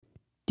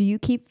Do you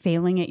keep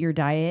failing at your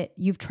diet?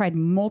 You've tried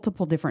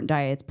multiple different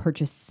diets,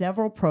 purchased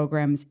several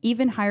programs,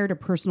 even hired a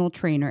personal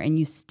trainer, and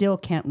you still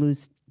can't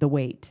lose the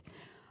weight.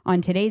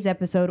 On today's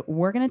episode,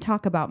 we're going to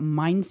talk about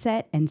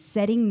mindset and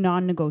setting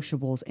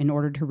non-negotiables in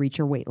order to reach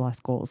your weight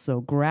loss goals.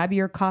 So grab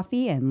your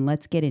coffee and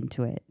let's get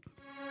into it.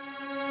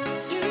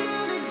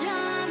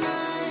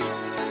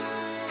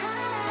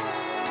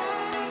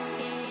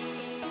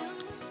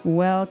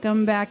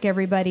 Welcome back,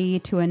 everybody,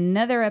 to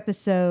another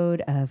episode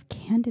of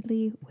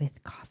Candidly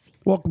with Coffee.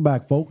 Welcome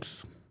back,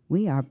 folks.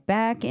 We are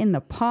back in the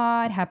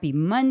pod. Happy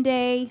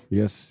Monday.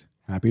 Yes,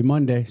 happy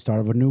Monday. Start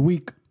of a new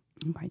week.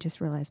 I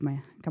just realized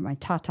I got my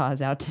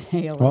tatas out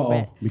today a little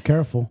bit. Be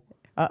careful.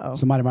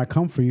 Somebody might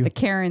come for you. The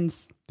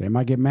Karens. They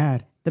might get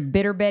mad. The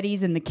bitter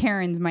Betties and the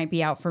Karens might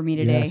be out for me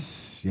today.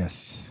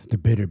 Yes. The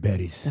bitter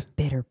Betties. The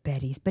bitter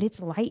Betties. But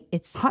it's light.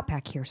 It's hot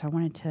back here, so I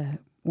wanted to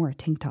wear a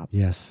tank top.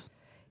 Yes.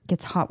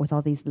 Gets hot with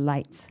all these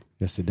lights.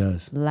 Yes, it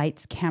does.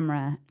 Lights,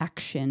 camera,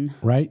 action.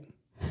 Right?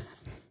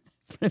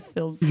 That's what it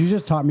feels. You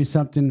just taught me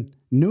something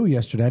new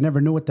yesterday. I never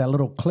knew what that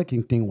little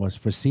clicking thing was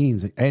for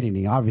scenes,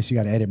 editing. Obviously,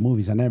 you got to edit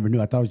movies. I never knew.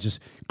 I thought it was just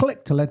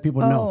click to let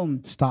people know.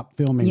 Stop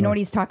filming. You know what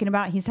he's talking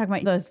about? He's talking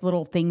about those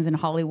little things in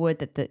Hollywood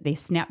that they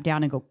snap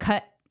down and go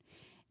cut.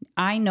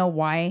 I know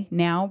why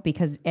now,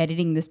 because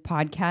editing this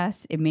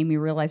podcast, it made me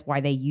realize why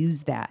they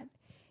use that.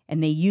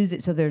 And they use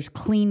it so there's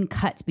clean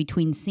cuts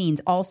between scenes.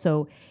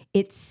 Also,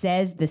 it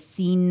says the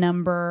scene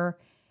number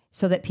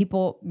so that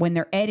people, when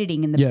they're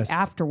editing and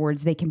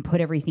afterwards, they can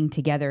put everything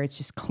together. It's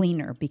just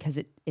cleaner because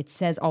it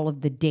says all of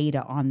the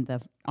data on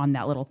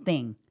that little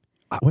thing.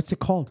 What's it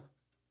called?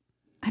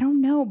 I don't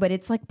know, but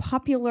it's like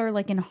popular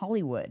like in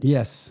Hollywood.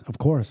 Yes, of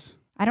course.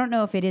 I don't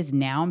know if it is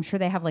now. I'm sure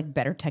they have like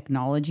better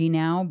technology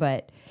now,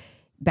 but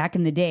back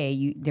in the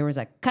day, there was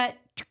a cut.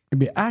 It'd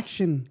be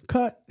action,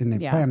 cut, and then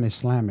bam, they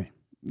slam it.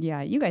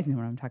 Yeah, you guys know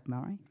what I'm talking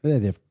about,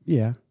 right?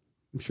 Yeah,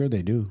 I'm sure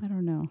they do. I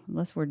don't know,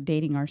 unless we're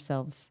dating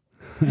ourselves.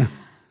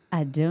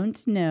 I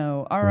don't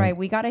know. All right,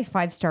 we got a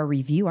 5-star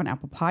review on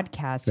Apple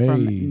Podcasts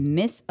from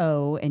Miss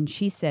O, and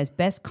she says,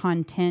 best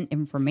content,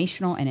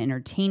 informational and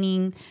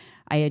entertaining.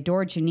 I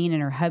adore Janine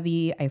and her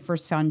hubby. I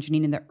first found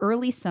Janine in the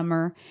early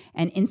summer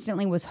and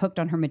instantly was hooked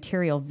on her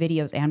material,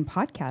 videos, and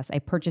podcasts. I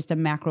purchased a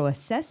macro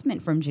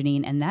assessment from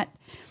Janine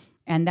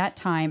and that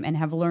time and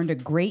have learned a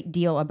great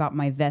deal about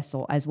my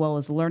vessel, as well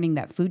as learning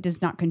that food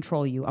does not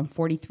control you. I'm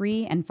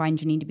 43 and find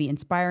Janine to be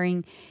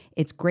inspiring.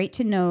 It's great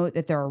to know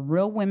that there are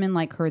real women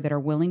like her that are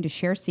willing to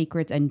share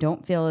secrets and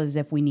don't feel as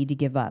if we need to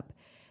give up.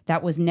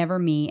 That was never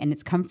me, and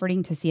it's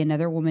comforting to see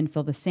another woman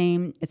feel the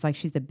same. It's like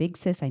she's the big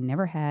sis I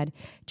never had.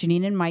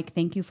 Janine and Mike,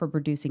 thank you for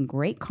producing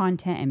great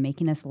content and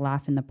making us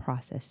laugh in the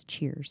process.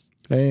 Cheers.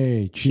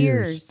 Hey,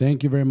 cheers.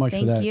 Thank you very much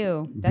for that. Thank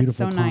you. That's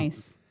so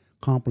nice.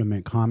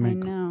 Comment. I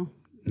know.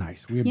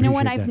 Nice. We You know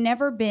what? appreciate I've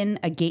never been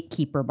a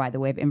gatekeeper, by the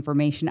way, of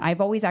information. I've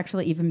always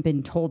actually even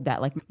been told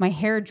that. Like my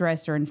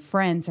hairdresser and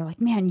friends are like,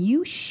 man,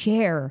 you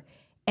share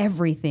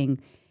everything.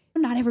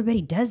 Not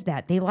everybody does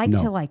that. They like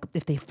to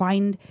if they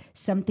find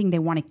something, they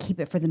want to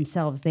keep it for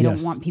themselves. They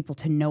don't want people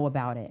to know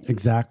about it.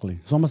 Exactly.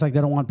 It's almost like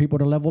they don't want people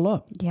to level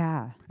up.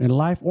 Yeah. In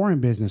life or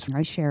in business.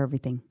 I share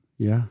everything.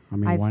 Yeah. I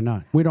mean, why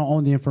not? We don't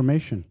own the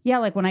information. Yeah.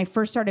 Like when I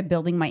first started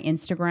building my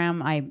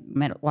Instagram, I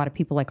met a lot of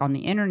people like on the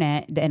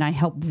internet and I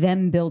helped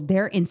them build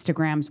their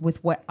Instagrams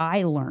with what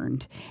I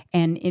learned.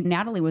 And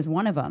Natalie was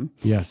one of them.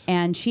 Yes.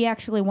 And she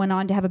actually went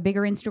on to have a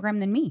bigger Instagram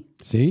than me.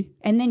 See?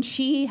 And then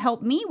she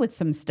helped me with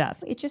some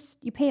stuff.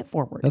 You pay it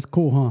forward. That's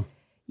cool, huh?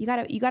 You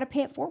gotta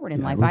pay it forward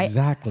in life.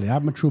 Exactly.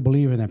 I'm a true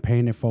believer in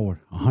paying it forward,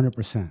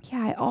 100%.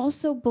 Yeah, I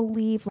also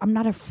believe I'm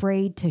not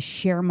afraid to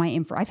share my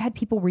info. I've had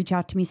people reach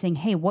out to me saying,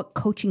 hey, what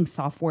coaching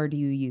software do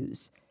you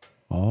use?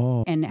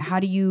 Oh. And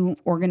how do you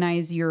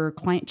organize your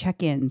client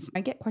check-ins?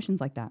 I get questions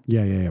like that.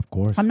 Yeah, of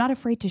course. I'm not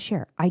afraid to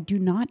share. I do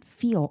not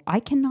feel, I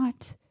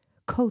cannot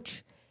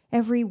coach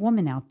every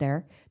woman out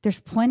there.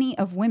 There's plenty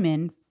of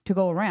women to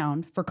go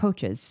around for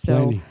coaches.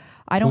 So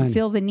I don't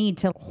feel the need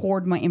to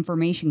hoard my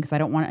information because I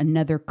don't want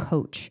another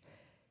coach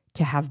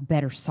to have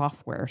better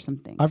software or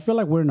something. I feel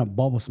like we're in a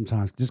bubble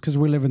sometimes. Just because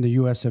we live in the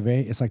US of A,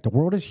 it's like the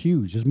world is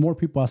huge. There's more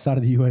people outside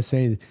of the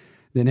USA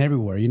than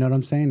everywhere. You know what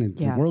I'm saying?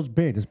 The world's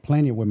big. There's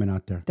plenty of women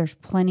out there. There's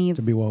plenty of...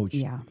 To be coached.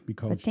 Yeah.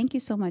 But thank you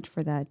so much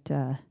for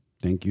that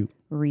thank you.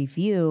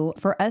 Review.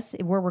 For us,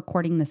 we're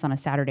recording this on a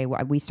Saturday.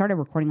 We started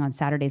recording on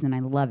Saturdays, and I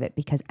love it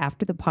because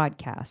after the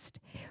podcast,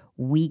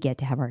 we get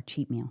to have our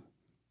cheat meal.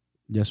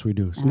 Yes, we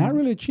do. It's not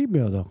really a cheat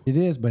meal, though. It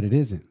is, but it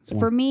isn't.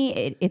 For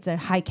me, it's a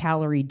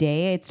high-calorie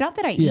day. It's not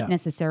that I eat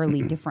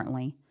necessarily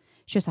differently.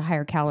 It's just a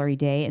higher calorie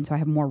day, and so I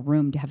have more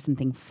room to have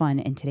something fun.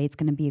 And today it's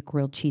going to be a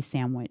grilled cheese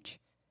sandwich.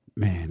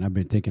 Man, I've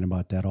been thinking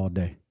about that all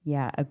day.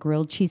 Yeah, a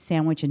grilled cheese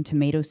sandwich and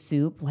tomato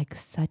soup, like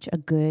such a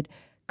good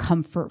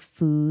comfort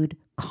food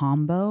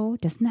combo.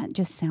 Doesn't that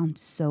just sound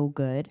so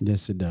good?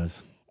 Yes, it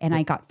does. And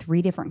I got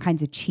 3 different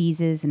kinds of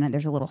cheeses, and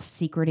there's a little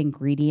secret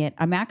ingredient.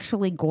 I'm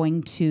actually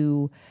going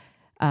to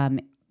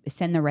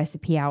send the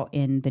recipe out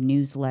in the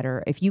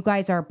newsletter. If you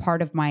guys are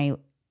part of my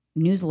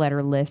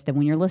newsletter list, then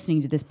when you're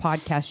listening to this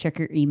podcast, check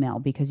your email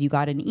because you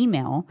got an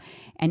email.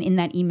 And in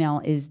that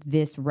email is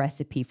this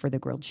recipe for the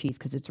grilled cheese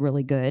because it's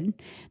really good.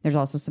 There's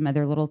also some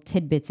other little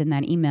tidbits in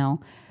that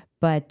email.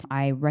 But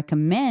I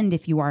recommend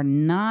if you are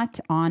not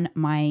on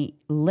my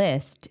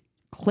list,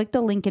 click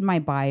the link in my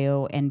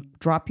bio and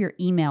drop your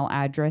email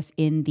address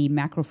in the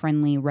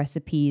macro-friendly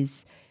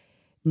recipes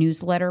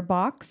newsletter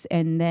box.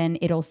 And then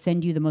it'll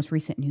send you the most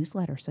recent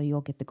newsletter. So you'll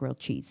get the grilled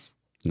cheese.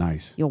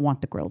 Nice. You'll want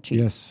the grilled cheese.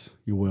 Yes,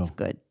 you will. It's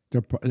good.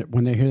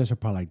 When they hear this, they're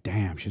probably like,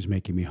 damn, she's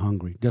making me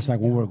hungry. Just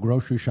like when we were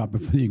grocery shopping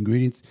for the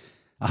ingredients,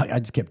 I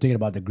just kept thinking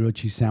about the grilled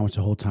cheese sandwich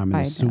the whole time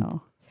in the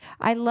soup.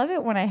 I love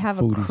it when I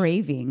have a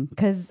craving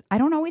because I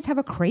don't always have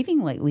a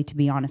craving lately, to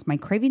be honest. My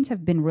cravings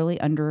have been really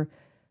under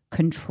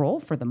control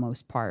for the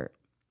most part.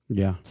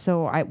 Yeah.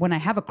 So when I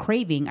have a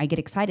craving, I get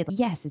excited.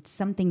 Yes, it's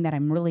something that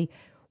I'm really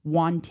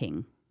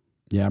wanting.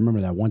 Yeah, I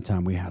remember that one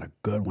time we had a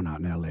good one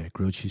out in L.A.,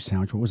 grilled cheese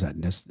sandwich. What was that,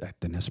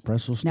 at the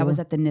Nespresso store? That was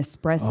at the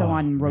Nespresso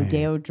on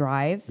Rodeo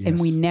Drive, and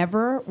we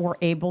never were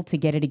able to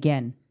get it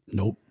again.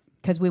 Nope.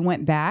 Because we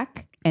went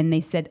back, and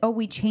they said,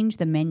 we changed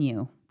the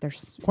menu.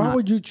 Why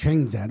would you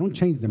change that? Don't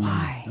change the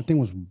menu. That thing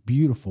was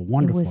beautiful,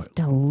 wonderful. It was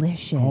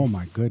delicious. Oh,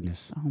 my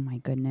goodness. Oh, my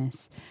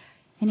goodness.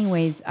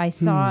 Anyways, I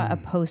saw a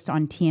post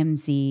on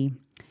TMZ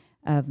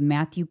of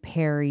Matthew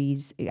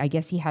Perry's, I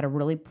guess he had a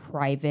really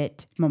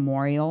private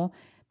memorial,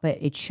 but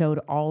it showed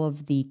all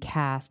of the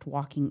cast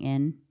walking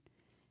in.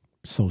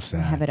 So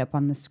sad. I have it up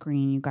on the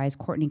screen, you guys.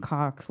 Courtney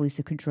Cox,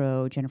 Lisa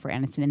Kudrow, Jennifer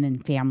Aniston, and then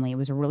family. It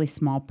was a really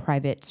small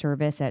private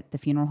service at the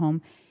funeral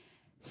home.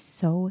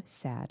 So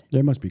sad.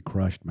 They must be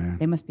crushed, man.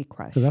 They must be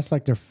crushed. Because that's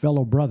like their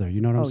fellow brother.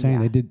 You know what I'm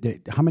saying?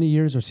 Yeah. How many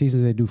years or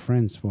seasons did they do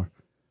Friends for?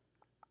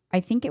 I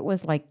think it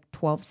was like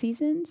 12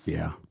 seasons.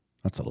 Yeah.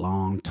 That's a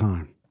long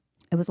time.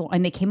 It was,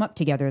 and they came up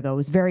together though. It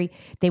was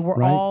they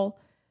were all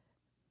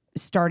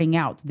starting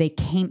out. They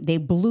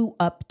blew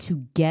up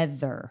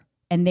together,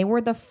 and they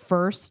were the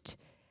first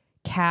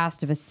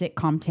cast of a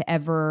sitcom to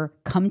ever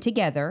come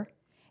together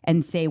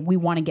and say, we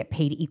want to get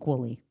paid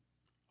equally.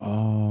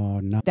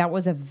 Oh, no. That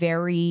was a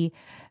very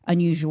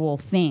unusual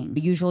thing.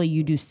 Usually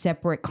you do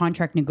separate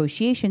contract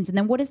negotiations, and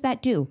then what does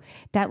that do?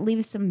 That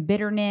leaves some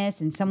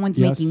bitterness, and someone's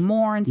making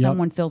more, and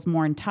someone feels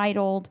more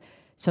entitled.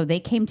 So they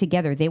came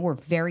together. They were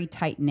very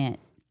tight-knit.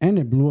 And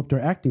it blew up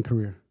their acting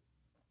career.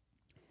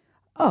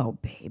 Oh,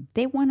 babe.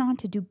 They went on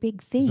to do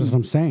big things. That's what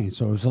I'm saying.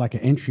 So it was like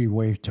an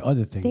entryway to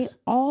other things. They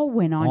all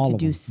went on to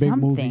do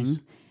something.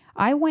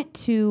 I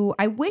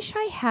wish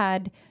I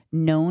had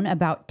known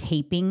about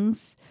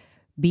tapings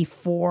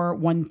before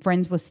when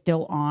Friends was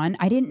still on.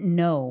 I didn't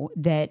know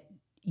that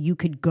you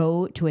could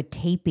go to a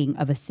taping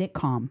of a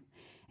sitcom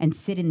and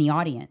sit in the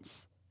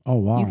audience. Oh,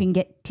 wow. You can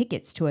get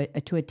tickets to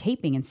a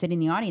taping and sit in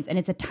the audience. And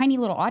it's a tiny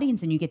little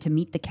audience and you get to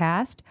meet the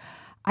cast.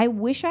 I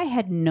wish I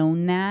had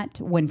known that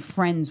when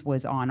Friends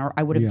was on, or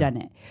I would have done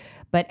it.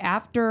 But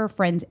after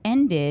Friends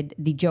ended,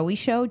 the Joey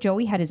show,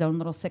 Joey had his own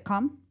little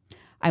sitcom.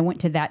 I went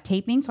to that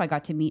taping, so I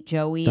got to meet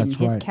Joey and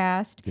his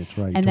cast. That's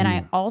right. And then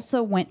I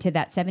also went to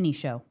that 70s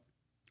show.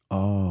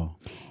 Oh.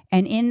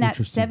 And in that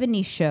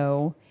 70s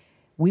show,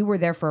 we were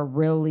there for a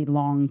really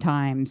long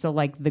time. So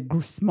like the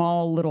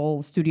small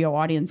little studio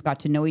audience got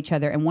to know each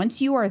other. And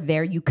once you are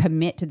there, you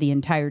commit to the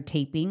entire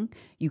taping.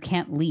 You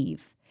can't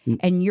leave.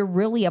 And you're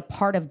really a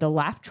part of the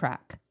laugh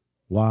track.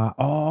 Wow.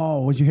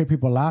 Oh, when you hear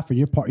people laughing,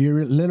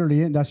 you're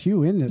literally in. That's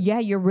you, isn't it? Yeah,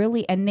 you're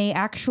really, and they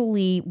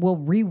actually will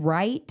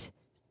rewrite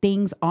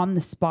things on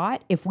the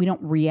spot if we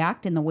don't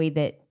react in the way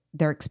that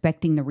they're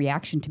expecting the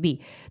reaction to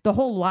be. The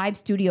whole live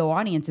studio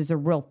audience is a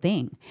real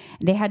thing.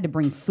 They had to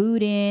bring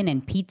food in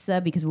and pizza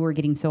because we were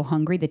getting so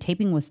hungry. The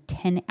taping was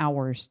 10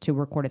 hours to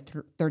record a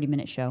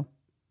 30-minute show.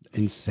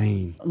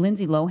 Insane.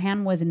 Lindsay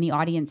Lohan was in the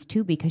audience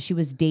too because she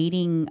was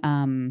dating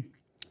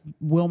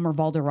Wilmer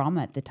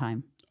Valderrama at the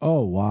time.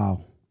 Oh,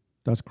 wow.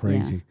 That's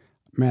crazy. Yeah.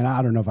 Man,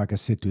 I don't know if I could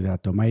sit through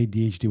that, though. My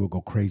ADHD would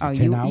go crazy.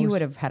 10 hours? You would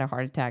have had a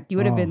heart attack. You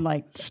would have been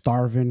like...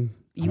 starving.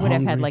 You would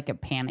have had like a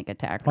panic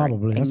attack.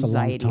 Probably. Or That's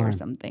anxiety a long time or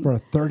something. For a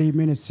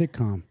 30-minute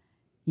sitcom.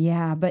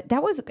 Yeah, but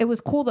it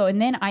was cool though. And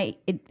then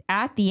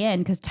at the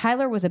end, because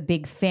Tyler was a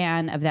big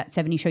fan of that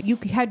 70s show, you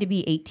had to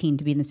be 18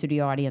 to be in the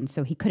studio audience,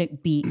 so he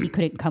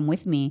couldn't come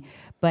with me.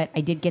 But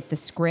I did get the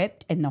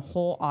script, and the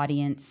whole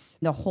audience,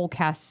 the whole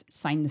cast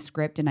signed the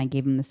script, and I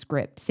gave him the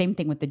script. Same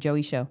thing with the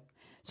Joey show.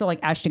 So like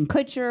Ashton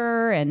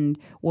Kutcher and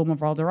Wilmer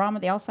Valderrama,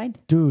 they all signed.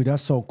 Dude,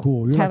 that's so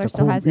cool. Tyler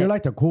still has it. You're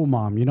like the cool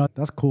mom. You know,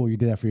 that's cool. You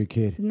did that for your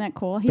kid. Isn't that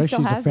cool? He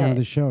Especially still has it. He's a fan of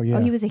the show, yeah.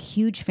 Oh, he was a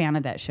huge fan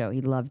of that show.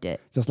 He loved it.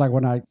 Just like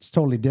it's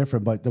totally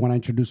different, but when I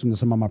introduced him to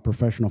some of my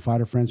professional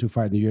fighter friends who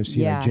fight in the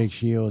UFC, like Jake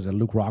Shields and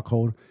Luke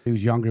Rockhold, he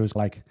was younger. He was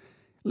like,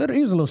 he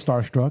was a little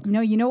starstruck.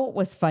 No, you know what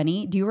was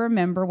funny? Do you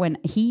remember when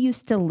he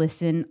used to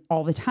listen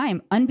all the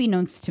time,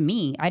 unbeknownst to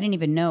me? I didn't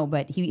even know,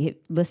 but he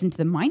listened to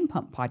the Mind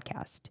Pump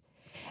podcast.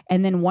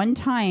 And then one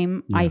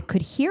time I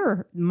could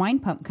hear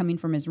Mind Pump coming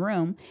from his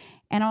room.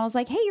 And I was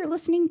like, hey, you're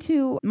listening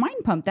to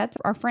Mind Pump. That's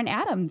our friend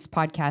Adam's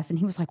podcast. And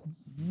he was like,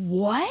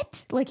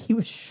 what? Like he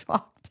was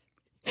shocked.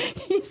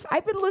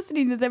 I've been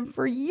listening to them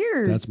for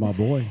years. That's my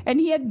boy. And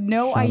he had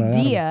no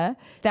idea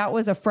that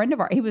was a friend of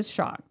ours. He was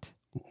shocked.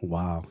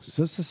 Wow. It's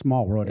just a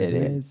small world. It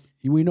is.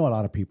 We know a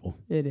lot of people.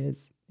 It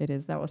is.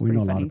 That was we pretty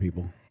know funny. A lot of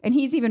people. And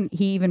he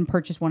even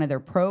purchased one of their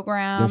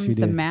programs,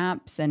 the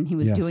maps, and he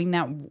was doing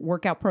that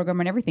workout program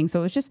and everything. So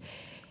it was just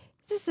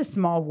a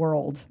small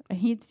world.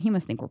 He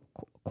must think we're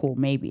cool.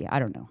 Maybe. I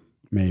don't know.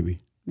 Maybe.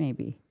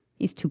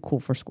 He's too cool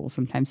for school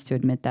sometimes to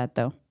admit that,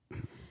 though.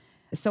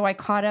 So I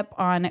caught up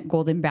on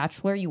Golden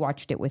Bachelor. You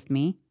watched it with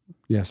me.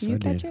 Yes, I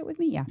did. Did you catch it with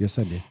me? Yeah. Yes,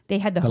 I did. They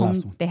had the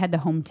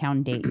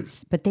hometown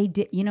dates, but they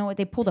did. You know what?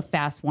 They pulled a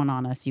fast one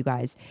on us, you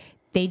guys.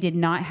 They did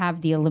not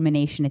have the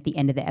elimination at the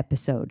end of the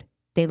episode.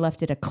 They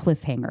left it a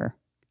cliffhanger.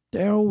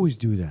 They always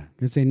do that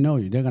because they know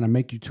you. They're going to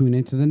make you tune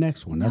into the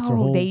next one. That's their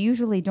whole... they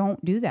usually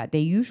don't do that. They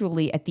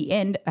usually, at the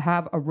end,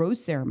 have a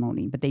rose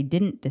ceremony, but they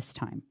didn't this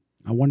time.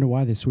 I wonder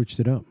why they switched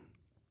it up.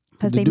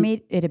 Because they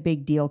made it a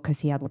big deal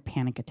because he had a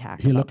panic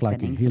attack. He looked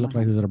like it. He looked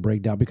like he was going to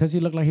break down because he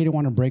looked like he didn't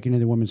want to break into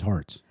the women's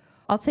hearts.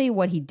 I'll tell you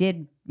what he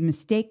did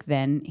mistake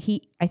then.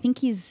 I think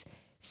he's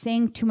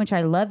saying too much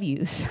I love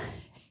yous.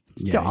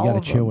 Yeah, you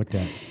got to chill with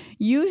that.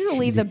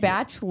 Usually the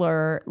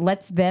Bachelor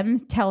lets them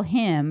tell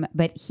him,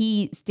 but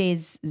he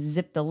stays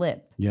zip the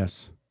lip.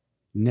 Yes.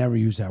 Never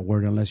use that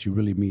word unless you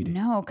really mean it.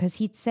 No, because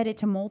he said it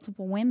to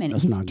multiple women.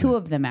 That's He's not two good.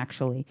 of them,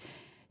 actually.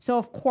 So,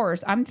 of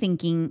course, I'm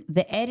thinking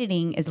the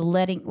editing is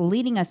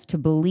leading us to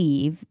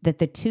believe that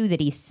the two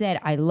that he said,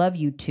 I love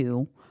you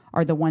to,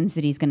 are the ones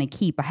that he's going to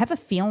keep. I have a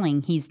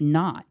feeling he's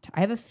not.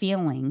 I have a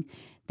feeling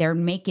they're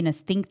making us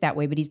think that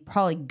way, but he's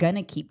probably going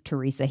to keep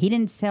Teresa. He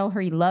didn't tell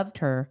her he loved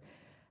her,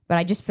 but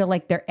I just feel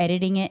like they're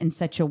editing it in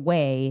such a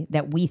way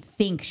that we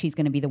think she's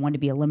going to be the one to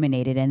be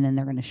eliminated, and then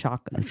they're going to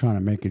shock us. They're trying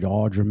to make it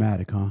all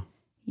dramatic, huh?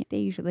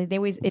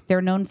 Yeah,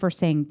 they're known for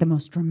saying the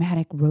most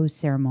dramatic rose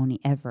ceremony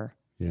ever.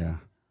 Yeah.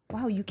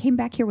 Wow, you came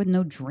back here with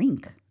no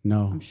drink.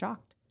 No. I'm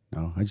shocked.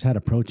 No, I just had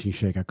a protein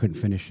shake. I couldn't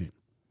finish it.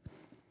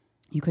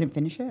 You couldn't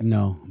finish it?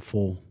 No, I'm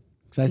full.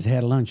 Because I just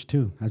had lunch,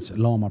 too. I was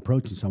low on my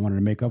protein, so I wanted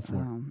to make up for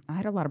it. I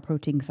had a lot of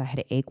protein because I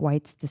had egg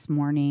whites this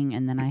morning,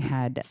 and then I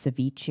had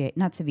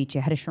I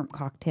had a shrimp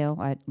cocktail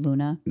at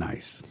Luna.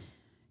 Nice.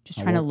 Just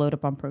trying to load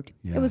up on protein.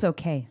 Yeah. It was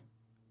okay.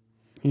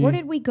 Yeah. Where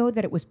did we go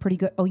that it was pretty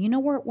good? Oh, you know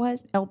where it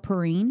was? El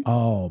Perine.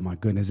 Oh, my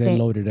goodness. They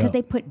loaded up. Because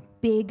they put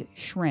big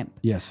shrimp.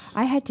 Yes.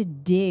 I had to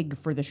dig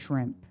for the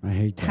shrimp. I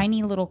hate that.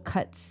 Tiny little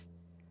cuts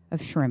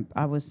of shrimp.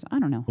 I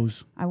don't know.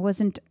 I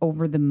wasn't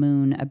over the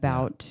moon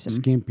about...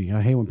 skimpy.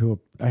 I hate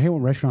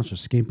when restaurants are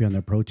skimpy on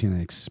their protein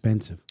and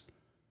expensive.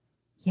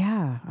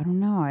 Yeah, I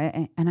don't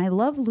know. I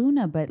love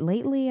Luna, but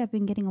lately I've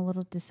been getting a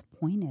little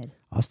disappointed.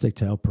 I'll stick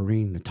to El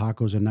Perine. The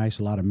tacos are nice,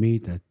 a lot of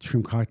meat. The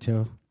shrimp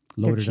cocktail,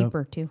 loaded up. They're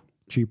cheaper, too.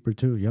 Cheaper,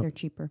 too, yep. They're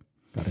cheaper.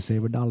 Got to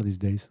save $1 these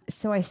days.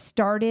 So I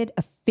started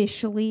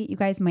officially, you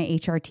guys, my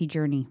HRT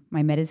journey.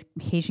 My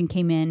medication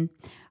came in.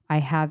 I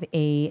have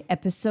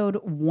episode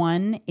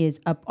 1 is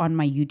up on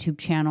my YouTube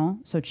channel.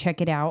 So check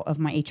it out, of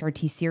my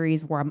HRT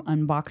series where I'm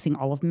unboxing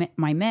all of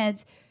my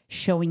meds,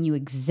 showing you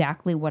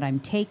exactly what I'm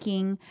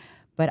taking.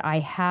 But I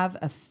have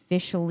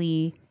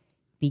officially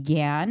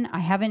began. I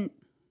haven't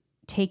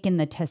taken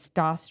the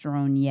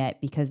testosterone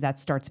yet because that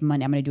starts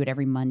Monday. I'm going to do it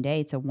every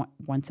Monday. It's a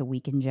once a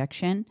week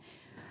injection.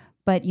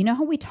 But you know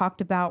how we talked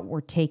about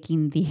we're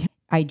taking the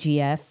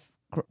IGF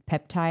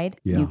peptide?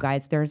 Yeah. You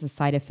guys, there's a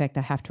side effect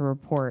I have to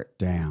report.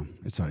 Damn,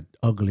 it's an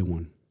ugly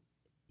one.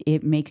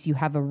 It makes you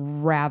have a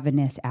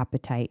ravenous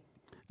appetite.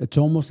 It's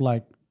almost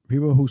like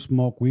people who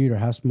smoke weed or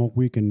have smoked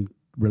weed can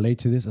relate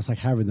to this. It's like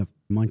having the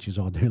munchies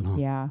all day long.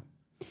 Yeah.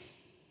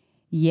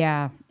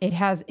 Yeah,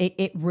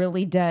 it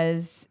really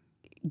does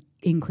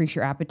increase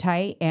your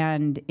appetite,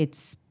 and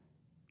it's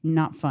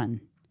not fun.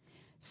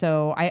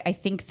 So I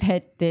think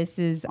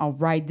that I'll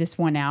ride this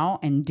one out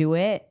and do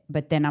it,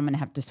 but then I'm going to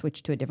have to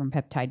switch to a different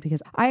peptide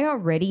because I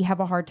already have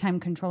a hard time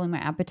controlling my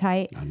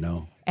appetite. I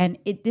know. And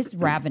this is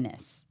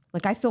ravenous.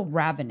 Like, I feel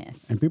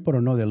ravenous. And people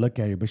don't know, they look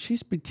at you, but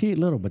she's petite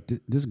little, but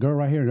this girl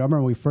right here, I remember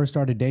when we first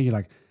started dating, you're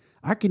like,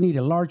 I can eat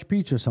a large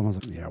pizza.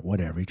 Someone's like, yeah,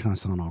 whatever. You're trying to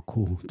sound all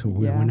cool.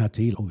 We went out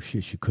to eat. Oh,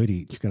 shit, she could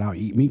eat. She could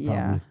out-eat me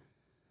probably.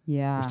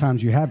 Yeah. There's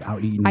times you have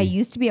out-eaten me. I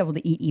used to be able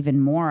to eat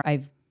even more.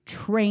 I've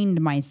trained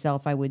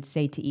myself, I would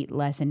say, to eat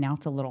less, and now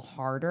it's a little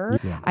harder.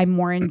 Yeah. I'm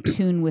more in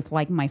tune with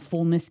like my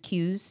fullness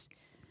cues,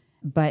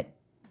 but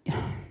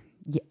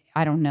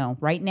I don't know.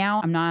 Right now,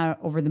 I'm not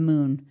over the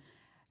moon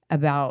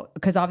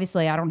because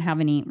obviously I don't have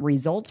any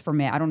results from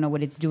it. I don't know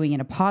what it's doing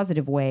in a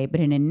positive way, but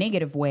in a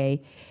negative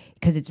way,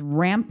 because it's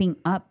ramping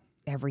up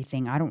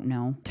everything. I don't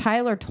know.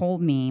 Tyler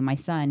told me, my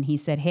son, he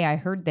said, hey, I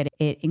heard that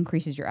it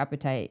increases your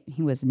appetite.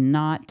 He was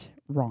not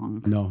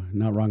wrong. No,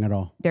 not wrong at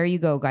all. There you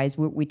go, guys.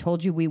 We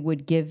told you we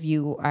would give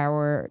you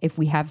if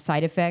we have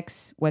side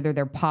effects, whether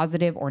they're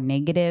positive or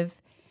negative.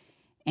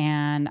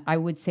 And I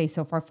would say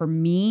so far for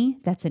me,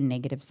 that's a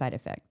negative side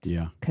effect.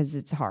 Yeah. Because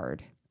it's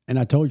hard. And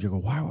I told you, I go,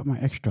 why am I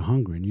extra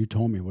hungry? And you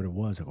told me what it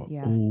was. I go,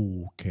 Yeah.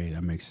 oh, okay,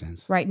 that makes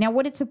sense. Right. Now,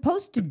 what it's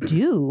supposed to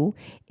do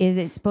is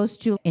it's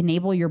supposed to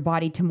enable your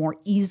body to more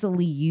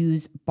easily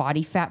use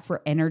body fat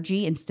for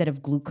energy instead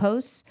of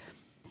glucose.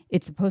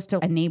 It's supposed to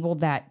enable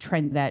that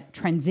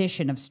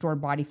transition of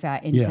stored body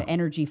fat into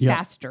energy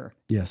faster.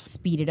 Yes.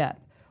 Speed it up.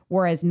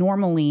 Whereas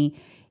normally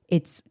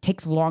it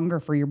takes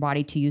longer for your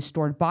body to use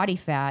stored body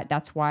fat.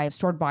 That's why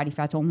stored body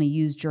fat's only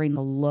used during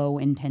the low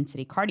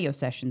intensity cardio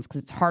sessions,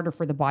 because it's harder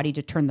for the body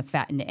to turn the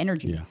fat into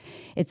energy. Yeah.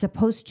 It's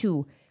supposed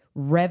to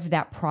rev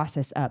that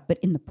process up, but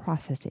in the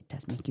process, it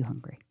does make you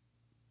hungry.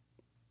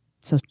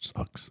 So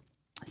sucks.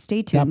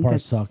 Stay tuned. That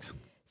part sucks.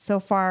 So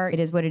far, it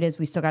is what it is.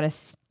 We still got to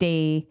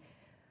stay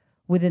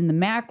within the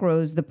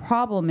macros. The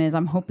problem is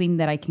I'm hoping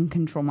that I can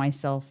control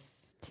myself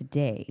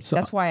today. So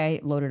that's why I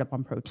loaded up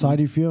on protein. So how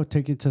do you feel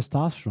taking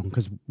testosterone?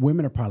 Because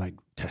women are probably like,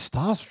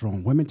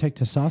 testosterone? Women take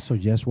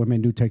testosterone. Yes,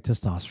 women do take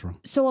testosterone.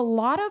 So a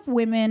lot of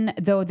women,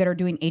 though, that are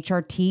doing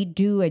HRT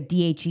do a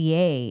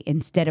DHEA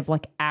instead of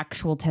like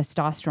actual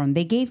testosterone.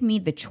 They gave me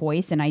the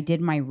choice and I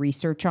did my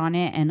research on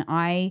it, and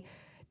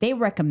they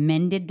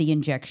recommended the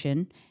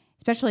injection,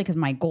 especially because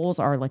my goals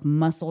are like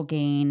muscle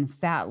gain,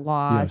 fat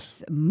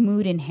loss,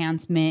 mood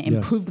enhancement,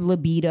 improved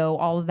libido,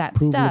 all of that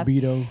stuff.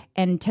 Libido.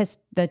 And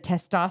the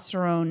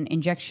testosterone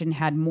injection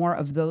had more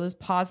of those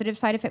positive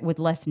side effects with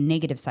less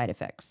negative side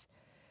effects.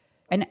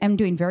 And I'm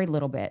doing very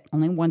little bit,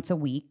 only once a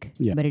week.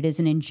 Yeah. But it is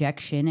an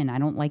injection, and I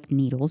don't like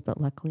needles, but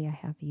luckily I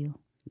have you.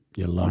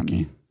 You're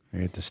lucky. I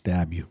get to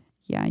stab you.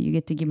 Yeah, you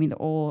get to give me the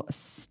old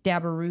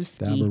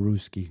stabberooski.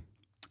 Stabberooski.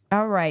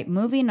 All right,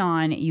 moving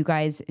on, you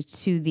guys,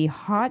 to the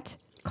hot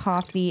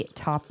coffee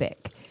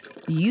topic.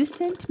 You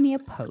sent me a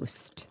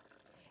post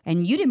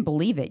and you didn't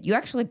believe it. You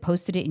actually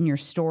posted it in your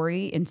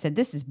story and said,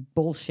 this is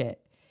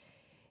bullshit.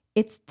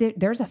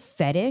 There's a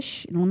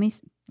fetish. Let me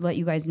let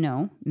you guys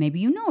know. Maybe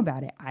you know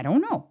about it. I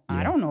don't know. Yeah.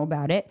 I don't know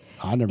about it.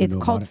 I never knew about it. It's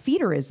called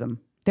feederism.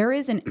 There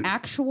is an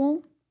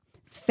actual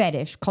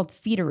fetish called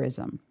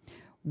feederism,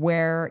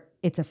 where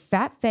it's a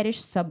fat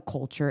fetish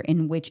subculture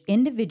in which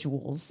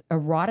individuals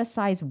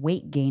eroticize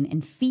weight gain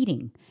and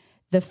feeding.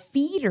 The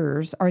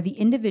feeders are the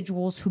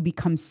individuals who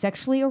become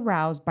sexually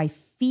aroused by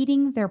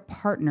feeding their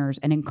partners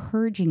and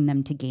encouraging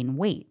them to gain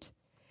weight.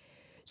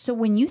 So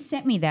when you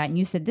sent me that and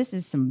you said, this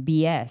is some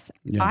BS,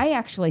 I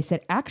actually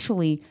said,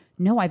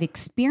 no, I've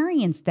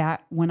experienced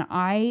that when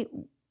I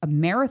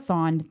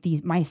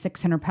marathoned my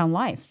 600-pound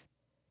life.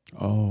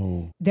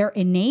 Oh. They're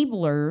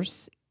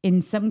enablers.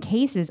 In some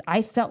cases,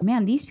 I felt,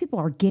 man, these people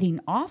are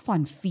getting off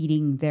on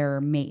feeding their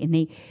mate.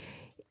 And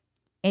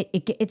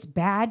it's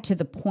bad to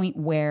the point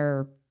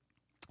where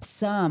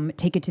some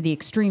take it to the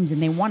extremes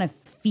and they want to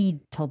feed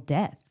till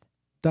death.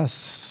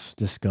 That's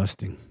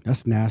disgusting.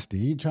 That's nasty.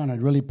 You're trying to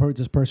really put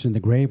this person in the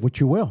grave, which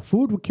you will.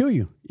 Food will kill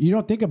you. You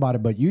don't think about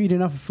it, but you eat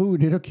enough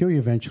food, it'll kill you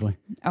eventually.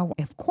 Oh,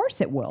 of course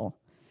it will.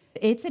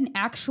 It's an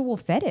actual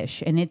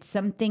fetish, and it's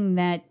something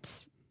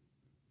that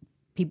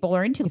people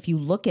are into. If you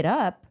look it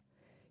up,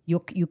 you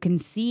can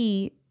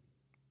see,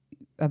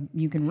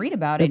 you can read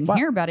about it and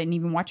hear about it and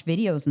even watch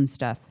videos and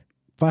stuff.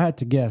 If I had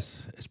to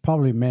guess, it's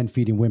probably men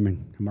feeding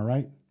women. Am I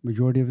right?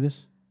 Majority of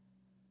this?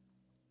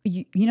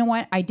 You know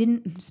what? I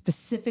didn't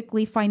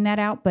specifically find that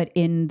out, but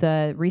in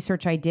the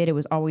research I did, it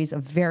was always a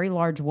very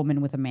large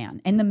woman with a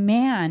man. And the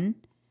man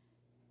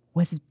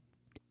was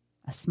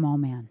a small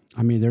man.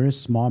 I mean, there is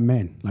small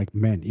men, like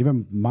men,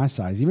 even my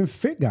size, even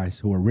fit guys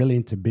who are really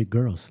into big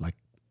girls, like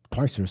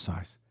twice their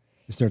size.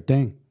 It's their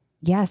thing.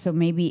 Yeah, so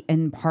maybe,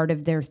 and part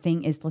of their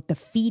thing is like the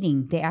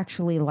feeding. They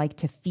actually like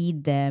to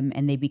feed them,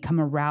 and they become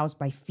aroused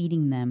by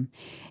feeding them.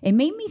 It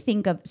made me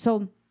think of,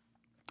 so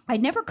I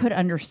never could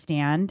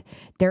understand.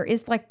 There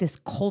is like this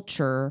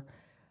culture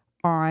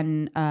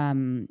on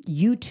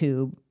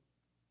YouTube.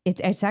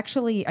 It's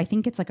actually, I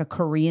think it's like a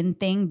Korean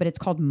thing, but it's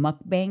called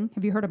mukbang.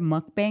 Have you heard of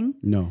mukbang?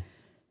 No.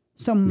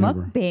 So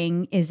never.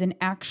 Mukbang is an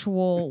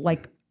actual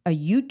like a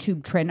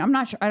YouTube trend. I'm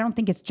not sure. I don't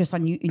think it's just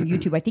on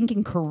YouTube. I think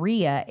in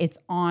Korea it's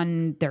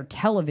on their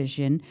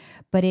television,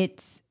 but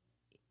it's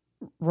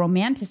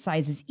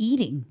romanticizes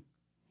eating.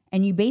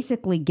 And you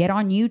basically get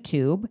on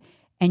YouTube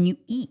and you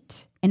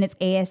eat. And it's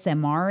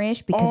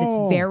ASMR-ish because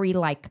it's very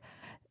like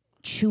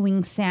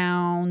chewing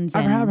sounds.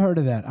 I have heard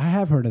of that. I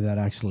have heard of that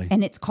actually.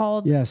 And it's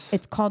called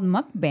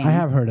mukbang. I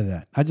have heard of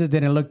that. I just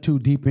didn't look too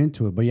deep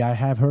into it, but yeah, I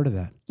have heard of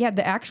that. Yeah,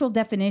 the actual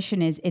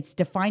definition is it's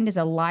defined as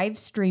a live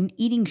streamed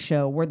eating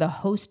show where the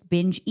host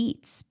binge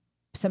eats.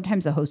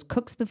 Sometimes the host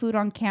cooks the food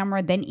on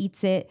camera, then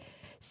eats it.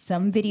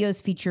 Some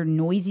videos feature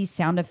noisy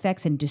sound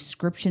effects and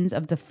descriptions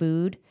of the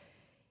food.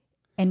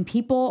 And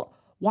people,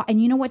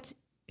 and you know what's,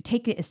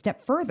 take it a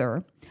step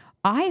further,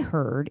 I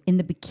heard in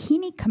the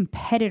bikini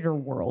competitor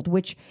world,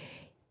 which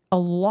a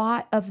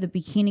lot of the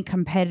bikini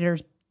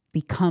competitors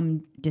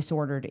become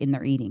disordered in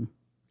their eating.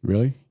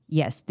 Really?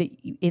 Yes.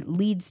 It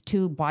leads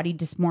to body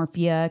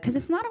dysmorphia because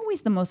it's not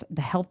always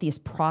the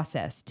healthiest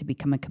process to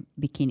become a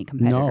bikini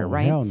competitor,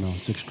 right? No, hell no.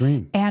 It's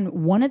extreme. And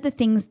one of the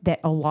things that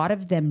a lot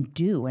of them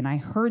do, and I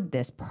heard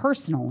this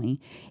personally,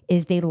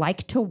 is they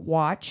like to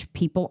watch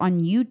people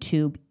on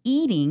YouTube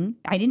eating.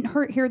 I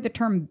didn't hear the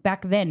term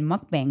back then,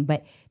 mukbang,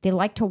 but they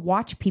like to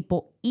watch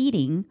people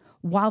eating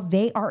while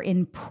they are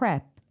in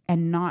prep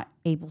and not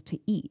able to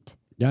eat.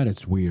 That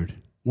is weird.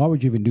 Why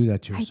would you even do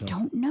that to I yourself?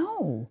 don't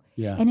know.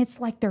 Yeah. And it's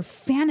like they're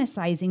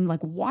fantasizing,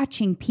 like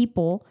watching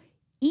people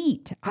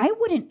eat. I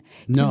wouldn't,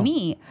 to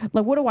me,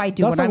 like, what do I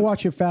do? That's when like I'm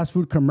watching fast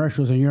food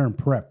commercials and you're in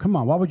prep. Come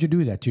on, why would you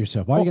do that to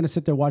yourself? Why are you going to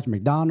sit there watching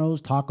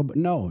McDonald's, Taco Bell?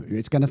 No,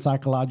 it's going to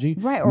psychologically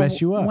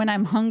mess you up. When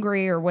I'm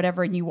hungry or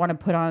whatever, and you want to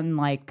put on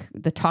like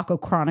the Taco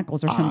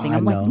Chronicles or something,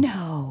 I'm like,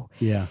 no,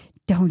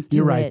 don't do it.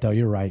 You're right, though.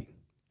 You're right.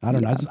 I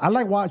don't know. I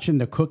like watching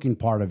the cooking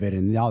part of it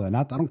and all that.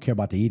 I don't care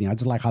about the eating. I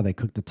just like how they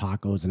cook the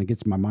tacos, and it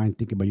gets my mind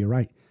thinking. But you're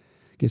right.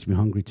 It gets me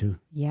hungry too.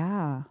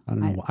 Yeah. I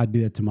don't know. I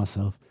do that to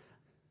myself.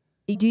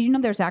 Do you know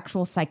there's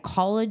actual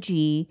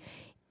psychology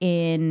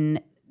in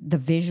the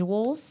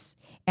visuals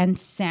and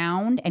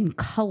sound and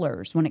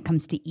colors when it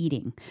comes to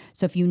eating?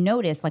 So if you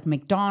notice, like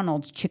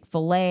McDonald's,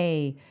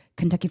 Chick-fil-A,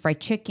 Kentucky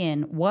Fried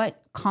Chicken,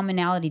 what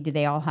commonality do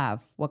they all have?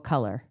 What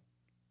color?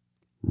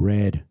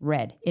 Red.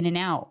 Red. In and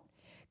out.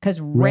 Because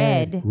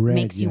red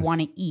makes you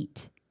want to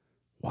eat.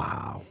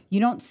 Wow. You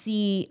don't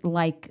see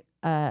like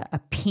a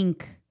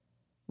pink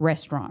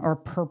restaurant or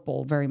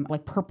purple, very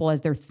like purple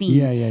as their theme.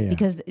 Yeah.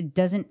 Because it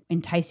doesn't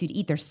entice you to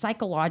eat. There's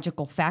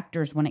psychological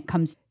factors when it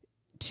comes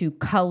to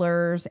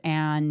colors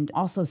and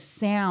also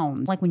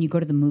sounds. Like when you go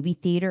to the movie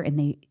theater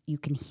and you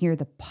can hear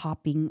the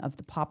popping of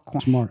the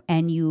popcorn. Smart.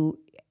 And you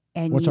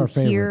What's our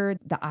favorite? hear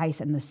the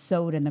ice and the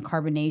soda and the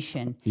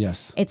carbonation.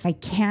 Yes. It's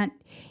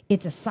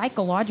a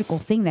psychological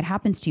thing that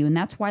happens to you. And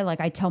that's why,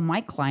 like, I tell my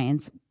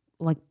clients,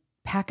 like,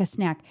 pack a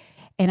snack.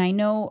 And I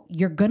know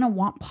you're going to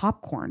want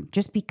popcorn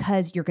just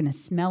because you're going to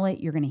smell it.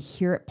 You're going to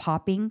hear it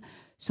popping.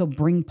 So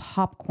bring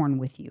popcorn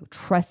with you.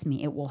 Trust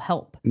me, it will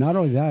help. Not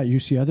only that, you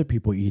see other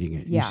people eating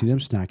it. Yeah. You see them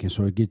snacking.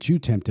 So it gets you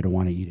tempted to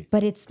want to eat it.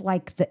 But it's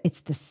like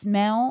it's the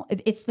smell.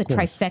 It's the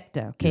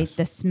trifecta. Okay. Yes.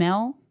 The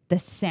smell, the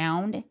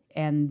sound,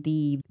 and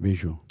the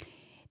visual.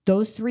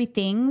 Those three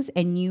things,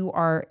 and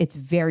it's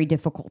very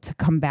difficult to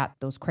combat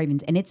those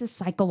cravings. And it's a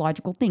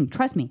psychological thing.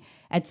 Trust me.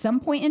 At some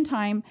point in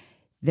time,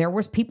 there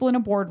was people in a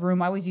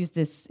boardroom. I always use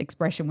this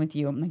expression with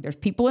you. I'm like, there's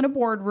people in a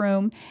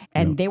boardroom,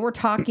 and they were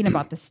talking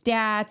about the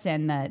stats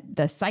and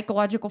the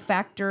psychological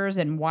factors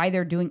and why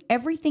they're doing.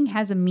 Everything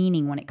has a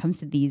meaning when it comes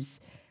to these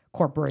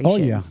corporations. Oh,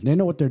 yeah. They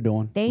know what they're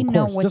doing. They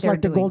know what Just they're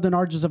like doing. the golden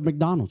arches of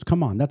McDonald's.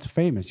 Come on, that's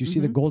famous. You see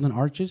the golden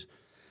arches?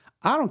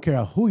 I don't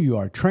care who you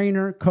are,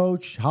 trainer,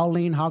 coach, how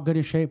lean, how good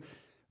in shape.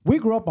 We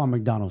grew up on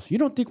McDonald's. You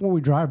don't think when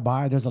we drive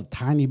by, there's a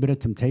tiny bit of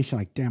temptation,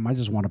 like, damn, I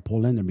just want to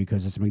pull in there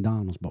because it's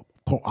McDonald's. But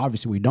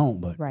obviously we don't.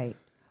 But right.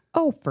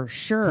 Oh, for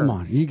sure. Come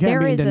on. You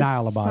can't be in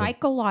denial about it. There is a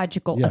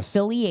psychological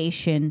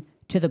affiliation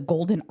to the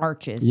golden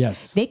arches.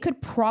 Yes. They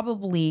could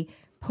probably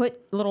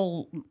put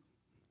little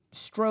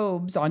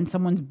strobes on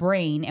someone's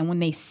brain, and when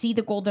they see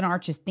the golden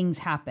arches, things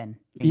happen.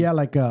 Yeah,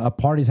 like a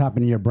party's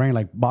happening in your brain,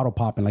 like bottle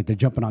popping, like they're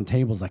jumping on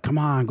tables, like, come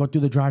on, go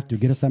through the drive-thru,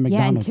 get us that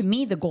McDonald's. Yeah, and to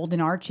me, the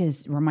golden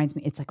arches reminds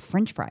me, it's like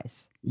French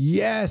fries.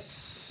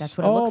 Yes. That's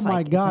what it looks like. Oh,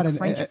 my God. It's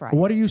like French fries.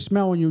 What do you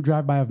smell when you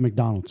drive by a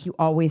McDonald's? You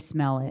always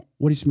smell it.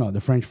 What do you smell? The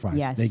French fries.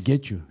 Yes. They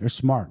get you. They're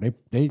smart.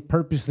 They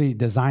purposely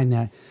design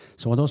that.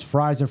 So when those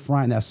fries are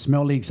frying, that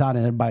smell leaks out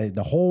and everybody,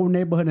 the whole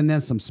neighborhood and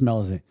then some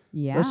smells it.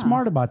 Yeah. They're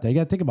smart about that. You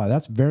got to think about it.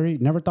 That's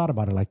never thought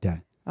about it like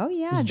that. Oh,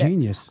 yeah. It's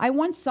genius. I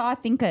once saw, I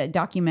think, a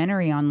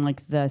documentary on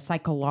like the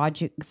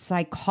psychology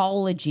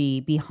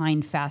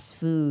behind fast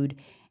food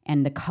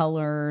and the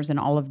colors and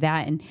all of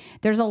that. And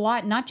there's a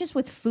lot, not just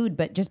with food,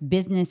 but just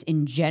business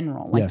in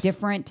general. Like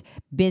different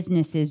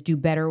businesses do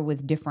better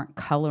with different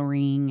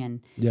coloring and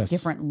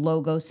different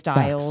logo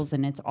styles.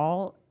 And it's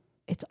all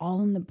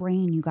in the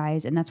brain, you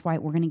guys. And that's why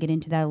we're going to get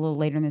into that a little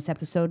later in this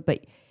episode.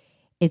 But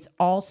it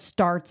all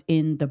starts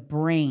in the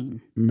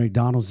brain.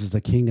 McDonald's is the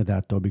king of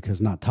that, though,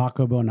 because not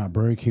Taco Bell, not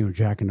Burger King or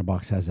Jack in the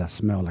Box has that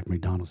smell like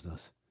McDonald's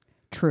does.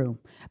 True.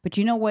 But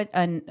you know what?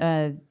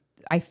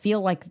 I feel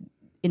like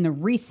in the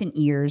recent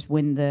years,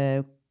 when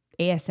the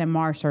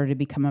ASMR started to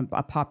become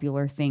a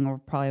popular thing, or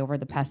probably over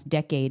the past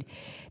decade,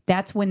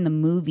 that's when the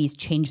movies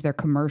changed their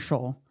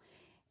commercial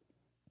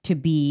to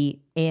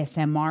be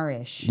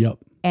ASMR-ish. Yep.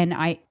 And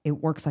it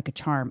works like a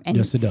charm. And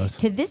yes, it does.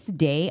 To this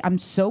day, I'm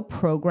so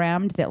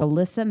programmed that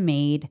Alyssa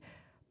made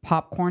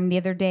popcorn the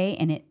other day,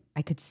 and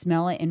I could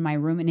smell it in my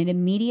room, and it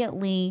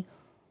immediately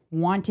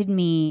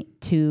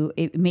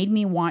it made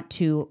me want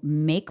to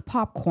make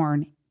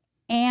popcorn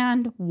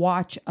and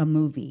watch a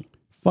movie.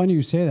 Funny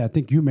you say that. I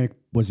think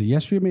was it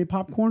yesterday you made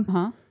popcorn?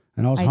 Uh-huh.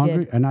 And I was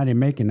hungry, and I didn't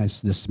make it, and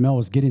the smell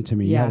was getting to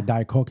me. Yeah. You had a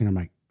Diet Coke, and I'm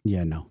like,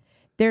 yeah, no.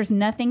 There's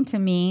nothing to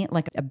me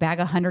like a bag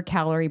of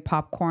 100-calorie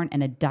popcorn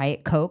and a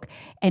Diet Coke.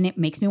 And it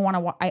makes me want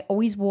to I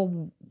always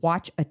will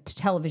watch a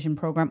television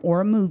program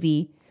or a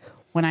movie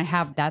when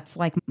that's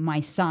like my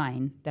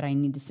sign that I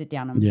need to sit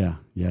down and... Yeah.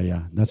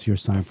 That's your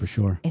sign for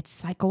sure. It's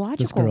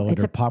psychological. This girl with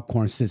her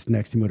popcorn sits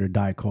next to me with her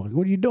Diet Coke.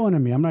 What are you doing to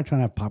me? I'm not trying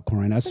to have popcorn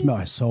right now. That smell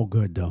is so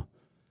good, though.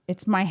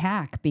 It's my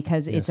hack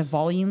because it's a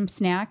volume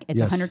snack.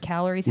 It's 100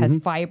 calories, has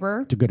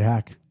fiber. It's a good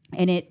hack.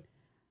 And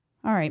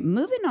all right,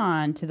 moving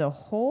on to the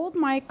Hold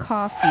My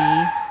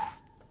Coffee.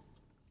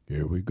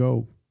 Here we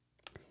go.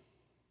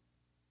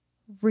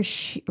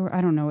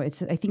 I don't know. I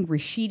think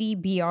Rashidi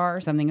BR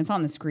or something. It's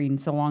on the screen.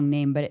 It's a long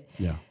name, but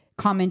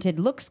commented,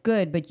 looks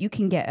good, but you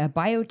can get a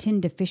biotin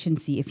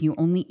deficiency if you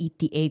only eat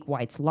the egg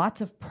whites. Lots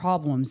of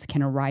problems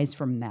can arise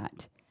from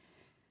that.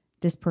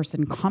 This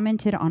person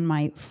commented on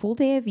my full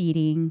day of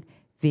eating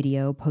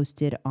video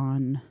posted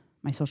on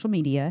my social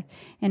media.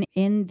 And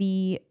in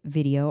the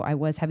video, I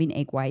was having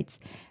egg whites.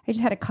 I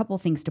just had a couple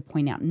things to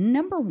point out.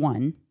 Number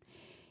one,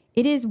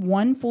 it is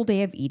one full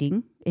day of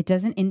eating. It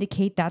doesn't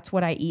indicate that's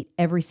what I eat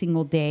every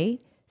single day,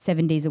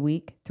 7 days a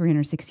week,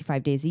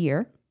 365 days a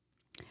year.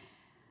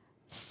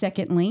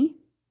 Secondly,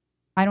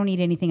 I don't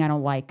eat anything I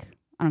don't like.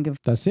 I don't give.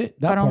 That's it.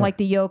 If I don't like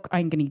the yolk, I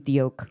ain't gonna eat the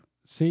yolk.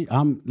 See,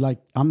 I'm the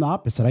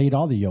opposite. I eat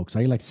all the yolks.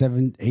 I eat like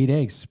 7, 8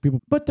 eggs.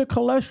 But the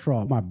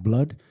cholesterol, my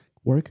blood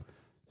work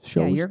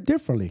shows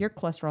differently. Your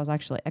cholesterol is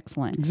actually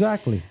excellent.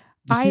 Exactly.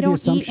 I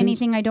don't eat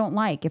anything I don't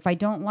like. If I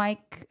don't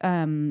like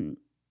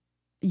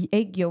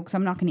egg yolks,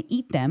 I'm not going to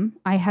eat them.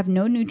 I have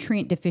no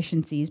nutrient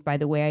deficiencies. By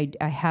the way,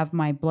 I have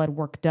my blood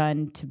work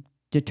done to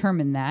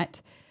determine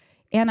that.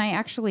 And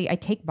I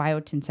take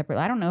biotin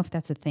separately. I don't know if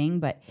that's a thing,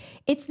 but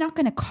it's not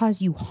going to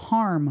cause you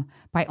harm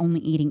by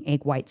only eating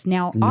egg whites.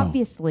 Now,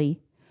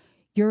 obviously,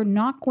 you're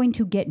not going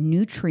to get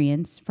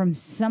nutrients from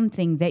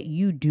something that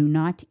you do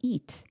not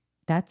eat.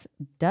 That's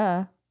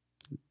duh.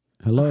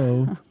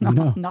 Hello.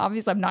 No,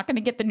 obviously, I'm not going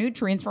to get the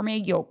nutrients from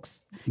egg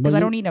yolks because I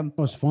don't eat them.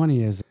 What's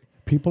funny is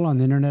people on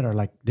the internet are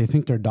like, they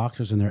think they're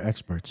doctors and they're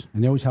experts.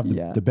 And they always have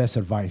the best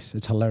advice.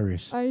 It's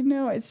hilarious. I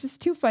know. It's just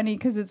too funny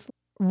because it's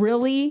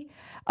really...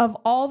 Of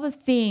all the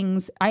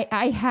things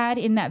I had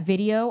in that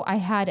video, I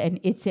had an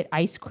It's It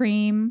ice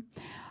cream.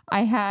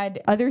 I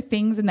had other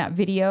things in that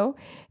video.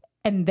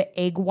 And the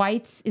egg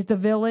whites is the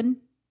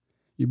villain.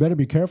 You better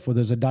be careful.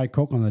 There's a Diet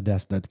Coke on the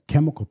desk. The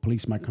chemical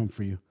police might come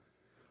for you.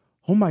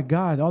 Oh, my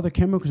God. All the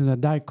chemicals in the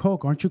Diet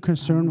Coke. Aren't you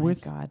concerned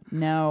with? Oh, my God.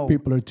 No.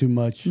 People are too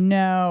much.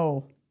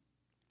 No.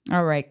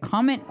 All right.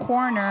 Comment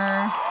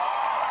corner.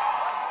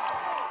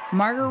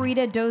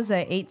 Margarita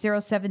Doza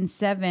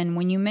 8077.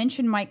 When you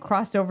mention Mike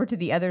crossed over to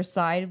the other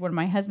side, when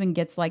my husband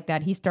gets like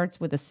that, he starts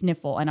with a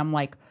sniffle. And I'm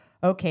like,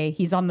 okay,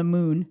 he's on the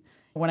moon.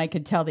 When I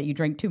could tell that you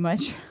drank too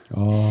much.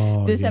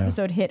 Oh, This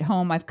episode hit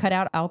home. I've cut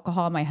out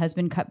alcohol. My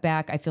husband cut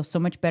back. I feel so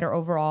much better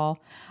overall.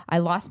 I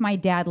lost my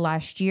dad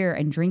last year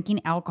and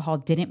drinking alcohol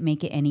didn't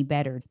make it any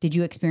better. Did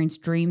you experience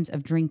dreams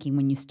of drinking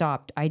when you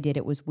stopped? I did.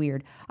 It was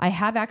weird. I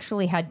have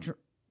actually had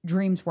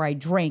dreams where I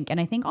drank and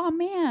I think, oh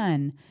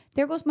man,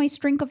 there goes my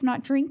streak of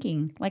not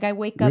drinking. Like I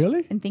wake up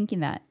and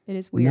thinking that. It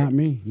is weird. Not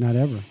me. Not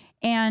ever.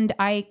 And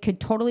I could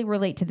totally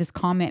relate to this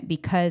comment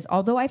because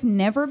although I've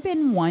never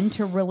been one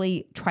to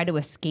really try to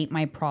escape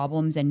my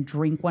problems and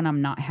drink when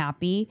I'm not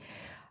happy,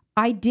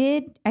 I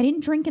didn't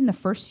drink in the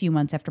first few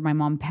months after my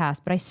mom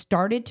passed, but I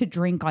started to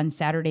drink on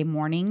Saturday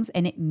mornings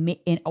and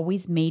it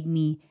always made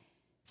me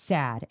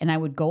sad. And I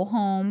would go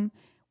home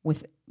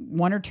with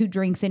 1 or 2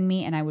 drinks in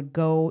me and I would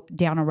go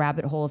down a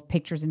rabbit hole of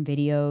pictures and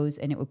videos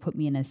and it would put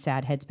me in a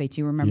sad headspace.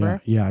 Do you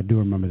remember? Yeah, I do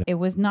remember that. It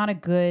was not a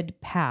good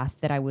path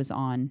that I was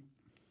on.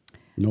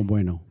 No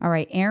bueno. All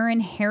right. Aaron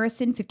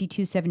Harrison,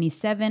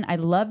 5277. I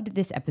loved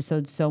this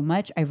episode so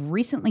much. I've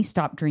recently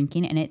stopped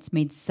drinking and it's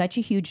made such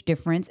a huge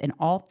difference in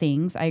all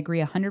things. I agree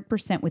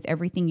 100% with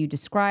everything you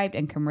described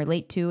and can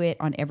relate to it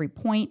on every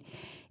point.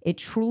 It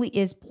truly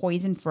is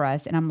poison for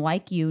us. And I'm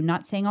like you,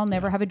 not saying I'll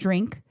never have a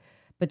drink,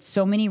 but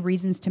so many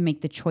reasons to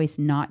make the choice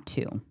not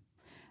to.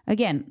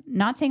 Again,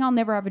 not saying I'll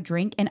never have a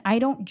drink, and I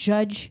don't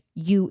judge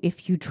you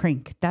if you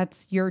drink.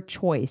 That's your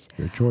choice.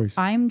 Your choice.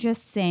 I'm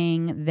just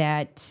saying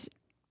that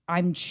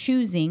I'm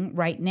choosing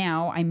right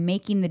now, I'm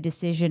making the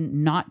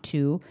decision not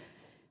to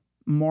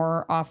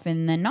more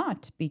often than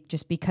not,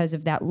 just because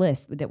of that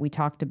list that we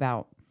talked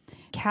about.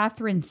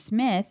 Catherine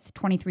Smith,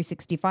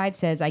 2365,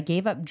 says, I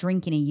gave up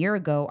drinking a year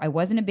ago. I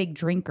wasn't a big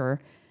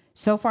drinker.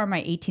 So far,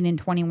 my 18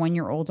 and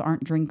 21-year-olds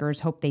aren't drinkers.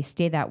 Hope they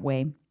stay that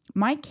way.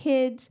 My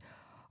kids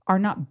are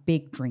not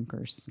big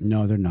drinkers.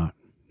 No, they're not.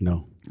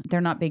 No.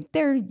 They're not big.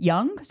 They're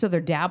young, so they're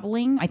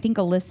dabbling. I think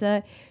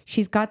Alyssa,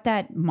 she's got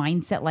that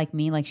mindset like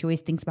me. Like she always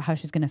thinks about how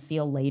she's going to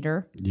feel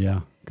later.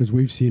 Yeah, because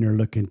we've seen her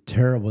looking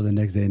terrible the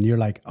next day, and you're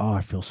like, oh,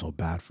 I feel so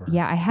bad for her.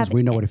 Yeah, I have.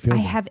 We know what it feels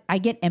like. I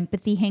get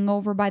empathy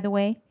hangover, by the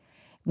way.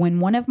 When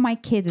one of my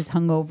kids is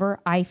hungover,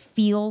 I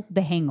feel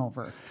the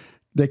hangover.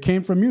 They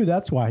came from you.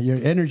 That's why your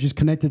energy is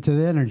connected to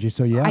the energy.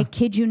 So yeah, I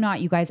kid you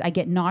not, you guys. I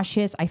get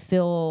nauseous. I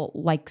feel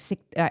like sick.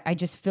 I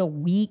just feel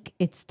weak.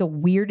 It's the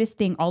weirdest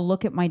thing. I'll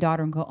look at my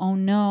daughter and go, "Oh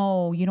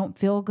no, you don't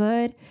feel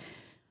good."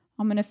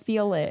 I'm gonna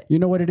feel it. You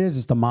know what it is?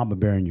 It's the mama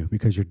bearing you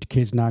because your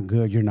kid's not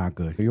good. You're not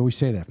good. You always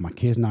say that. If my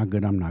kid's not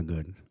good, I'm not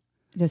good.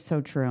 That's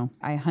so true.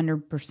 I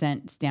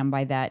 100% stand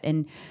by that.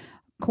 And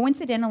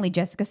coincidentally,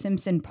 Jessica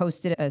Simpson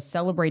posted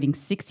celebrating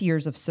 6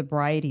 years of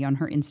sobriety on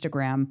her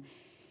Instagram.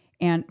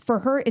 And for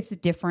her, it's a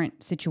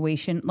different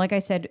situation. Like I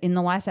said in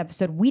the last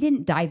episode, we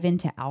didn't dive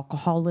into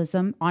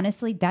alcoholism.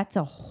 Honestly, that's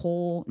a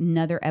whole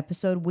nother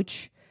episode,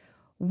 which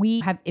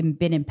we have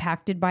been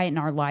impacted by it in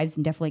our lives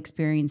and definitely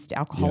experienced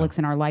alcoholics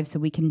in our lives. So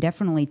we can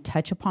definitely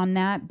touch upon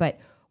that,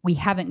 but we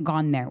haven't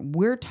gone there.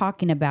 We're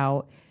talking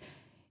about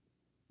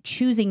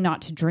choosing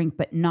not to drink,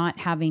 but not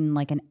having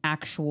like an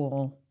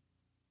actual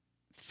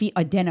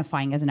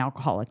identifying as an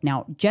alcoholic.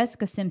 Now,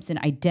 Jessica Simpson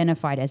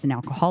identified as an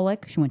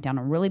alcoholic. She went down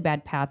a really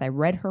bad path. I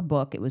read her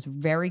book. It was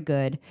very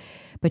good.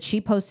 But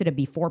she posted a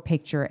before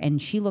picture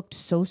and she looked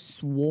so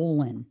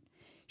swollen.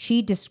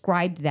 She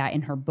described that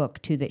in her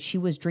book too, that she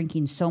was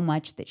drinking so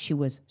much that she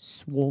was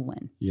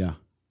swollen. Yeah.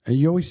 And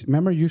you always,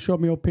 remember you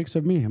showed me old pics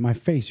of me and my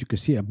face. You could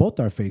see it, both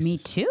our faces. Me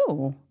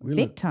too.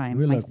 Big time.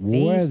 We look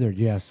weathered,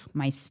 yes.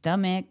 My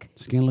stomach.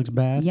 Skin looks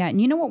bad. Yeah.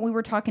 And you know what we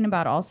were talking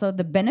about also?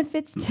 The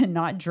benefits to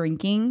not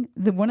drinking.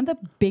 One of the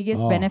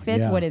biggest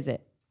benefits, what is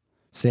it?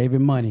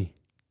 Saving money.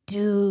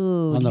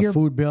 Dude. On the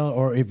food bill,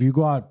 or if you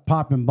go out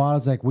popping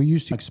bottles like we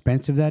used to,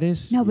 expensive that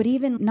is. No, but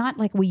even not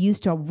like we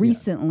used to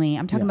recently.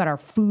 I'm talking about our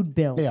food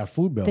bills. Yeah, our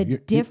food bill. The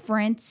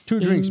difference. 2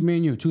 drinks, me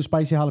and you. 2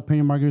 spicy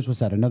jalapeno margaritas. What's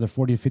that? Another $40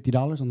 or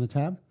 $50 on the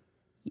tab?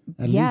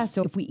 At least.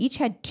 So if we each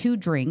had 2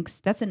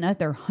 drinks, that's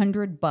another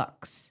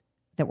 $100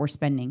 that we're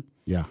spending.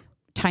 Yeah.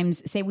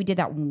 Times, say we did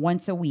that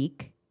once a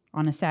week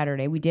on a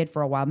Saturday. We did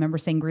for a while. Remember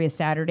Sangria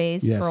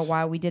Saturdays? Yes. For a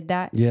while we did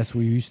that? Yes,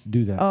 we used to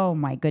do that. Oh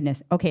my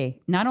goodness. Okay.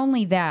 Not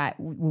only that,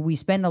 we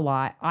spend a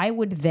lot. I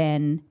would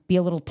then be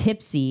a little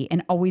tipsy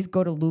and always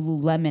go to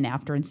Lululemon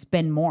after and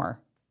spend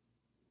more.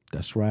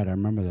 That's right. I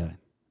remember that.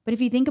 But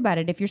if you think about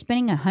it, if you're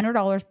spending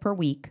 $100 per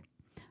week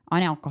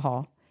on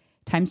alcohol,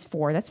 times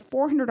 4, that's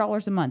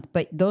 $400 a month.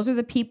 But those are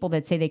the people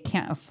that say they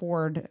can't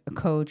afford a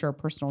coach or a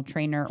personal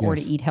trainer or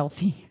to eat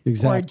healthy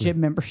or a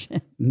gym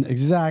membership.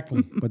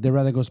 Exactly. But they'd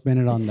rather go spend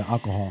it on the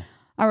alcohol.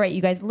 All right,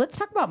 you guys, let's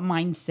talk about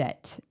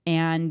mindset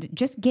and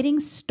just getting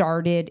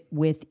started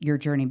with your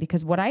journey.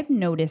 Because what I've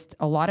noticed,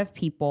 a lot of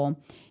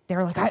people,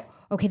 they're like,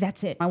 okay,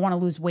 that's it. I want to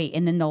lose weight.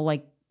 And then they'll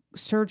like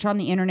search on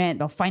the internet.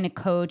 They'll find a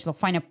coach. They'll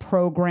find a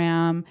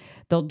program.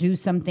 They'll do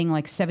something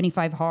like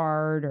 75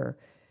 Hard or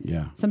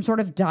some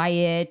sort of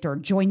diet or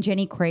join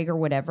Jenny Craig or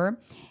whatever.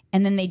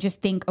 And then they just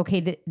think,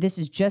 okay, this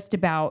is just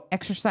about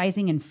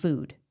exercising and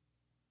food.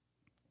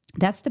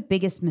 That's the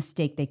biggest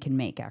mistake they can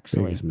make,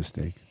 actually. Biggest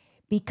mistake.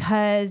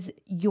 Because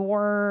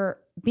you're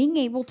being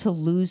able to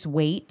lose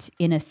weight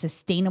in a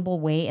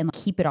sustainable way and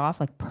keep it off,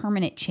 like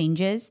permanent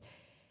changes,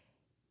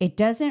 it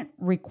doesn't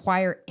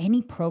require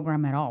any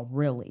program at all,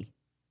 really.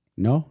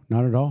 No,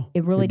 not at all.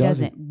 It really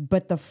doesn't.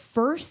 But the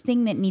first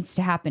thing that needs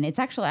to happen, it's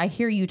actually, I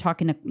hear you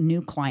talking to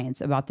new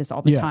clients about this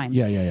all the time.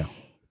 Yeah.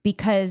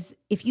 Because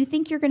if you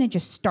think you're going to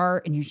just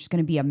start and you're just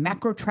going to be a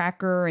macro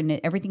tracker and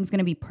everything's going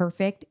to be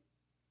perfect,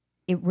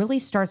 it really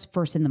starts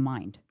first in the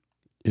mind.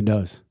 It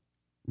does.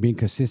 Being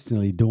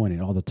consistently doing it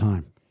all the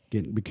time.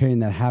 Becoming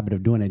that habit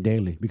of doing it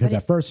daily. Because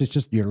at first it's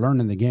just, you're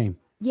learning the game.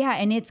 Yeah.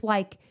 And it's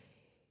like,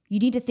 you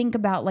need to think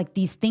about like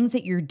these things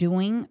that you're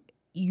doing.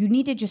 You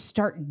need to just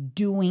start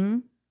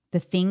doing the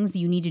things that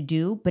you need to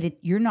do,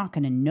 but you're not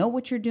going to know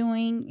what you're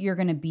doing. You're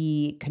going to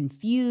be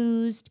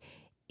confused.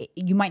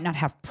 You might not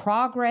have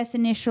progress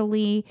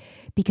initially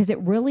because it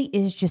really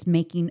is just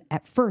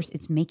at first,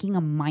 it's making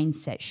a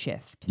mindset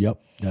shift.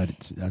 Yep,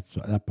 that's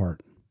that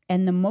part.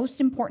 And the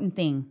most important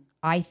thing,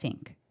 I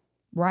think,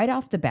 right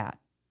off the bat,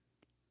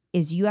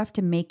 is you have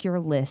to make your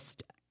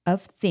list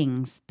of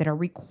things that are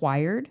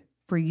required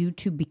for you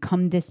to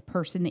become this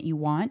person that you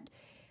want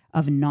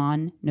of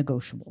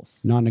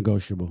non-negotiables.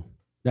 Non-negotiable.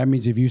 That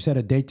means if you set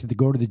a date to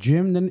go to the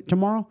gym then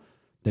tomorrow,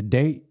 the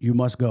date you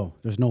must go.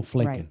 There's no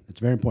flaking. Right. It's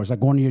very important. It's like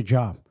going to your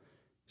job.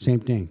 Same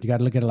thing. You got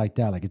to look at it like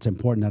that. Like it's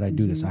important that I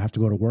do this. I have to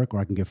go to work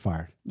or I can get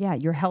fired. Yeah,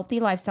 your healthy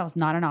lifestyle is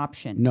not an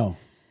option. No.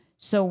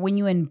 So when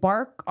you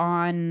embark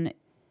on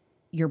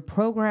your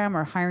program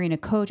or hiring a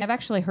coach, I've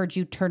actually heard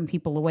you turn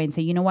people away and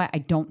say, you know what, I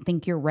don't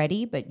think you're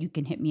ready, but you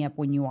can hit me up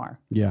when you are.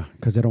 Yeah,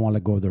 because they don't want to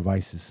let go of their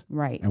vices.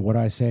 Right. And what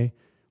I say,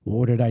 well,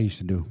 what did I used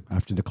to do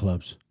after the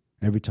clubs?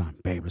 Every time,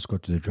 babe, let's go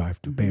to the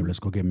drive-thru. Babe, let's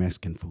go get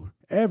Mexican food.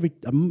 About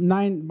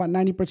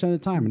 90% of the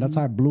time. And that's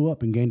how I blew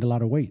up and gained a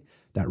lot of weight.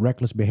 That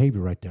reckless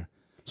behavior right there.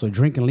 So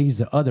drinking leads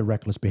to other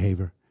reckless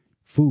behavior.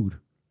 Food.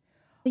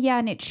 Yeah,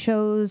 and it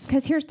shows,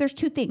 because there's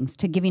 2 things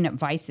to giving up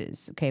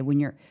vices. Okay,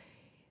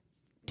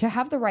 to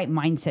have the right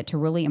mindset to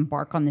really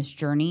embark on this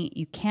journey,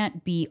 you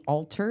can't be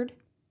altered.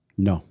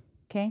 No.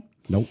 Okay?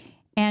 Nope.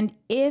 And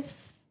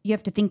if you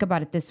have to think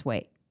about it this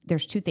way,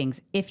 there's 2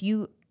 things. If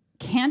you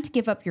can't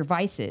give up your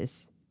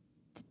vices,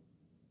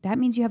 that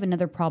means you have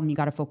another problem you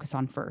got to focus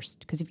on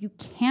first. Because if you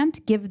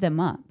can't give them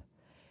up,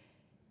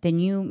 then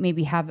you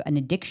maybe have an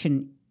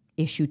addiction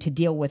issue to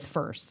deal with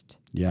first.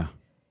 Yeah.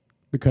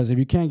 Because if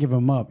you can't give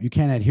them up, you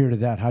can't adhere to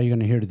that. How are you going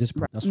to adhere to this?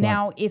 That's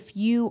now, if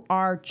you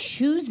are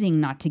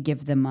choosing not to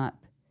give them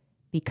up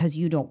because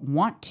you don't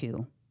want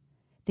to,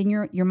 then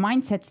your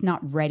mindset's not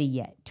ready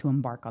yet to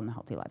embark on the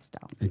healthy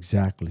lifestyle.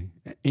 Exactly.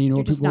 And you know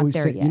You're what people always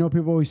say? You know what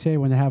people always say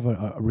when they have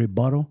a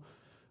rebuttal?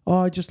 Oh,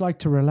 I just like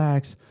to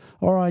relax.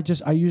 Or I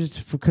use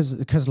it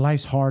because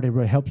life's hard. It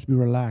helps me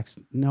relax.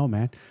 No,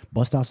 man.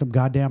 Bust out some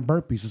goddamn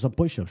burpees or some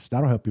push-ups.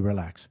 That'll help you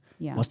relax.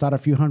 Yeah. Bust out a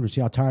few hundred. See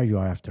how tired you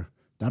are after.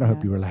 That'll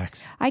help you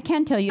relax. I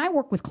can tell you, I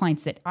work with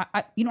clients that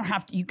you don't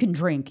have to, you can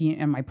drink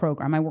in my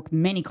program. I work with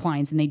many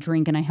clients and they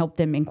drink and I help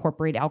them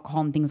incorporate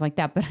alcohol and things like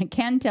that. But I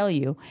can tell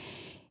you,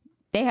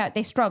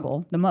 they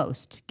struggle the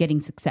most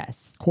getting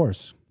success. Of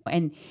course.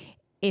 And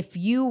if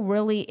you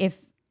really,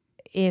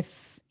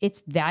 if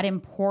it's that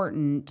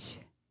important,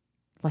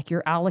 like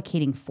you're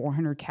allocating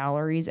 400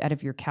 calories out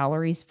of your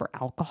calories for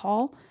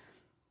alcohol,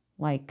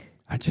 like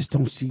I just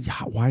don't see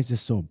why is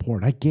this so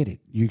important. I get it.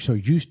 You're so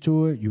used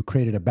to it. You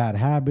created a bad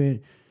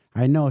habit.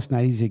 I know it's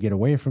not easy to get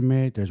away from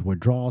it. There's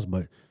withdrawals,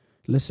 but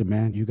listen,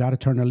 man, you got to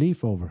turn the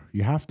leaf over.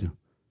 You have to.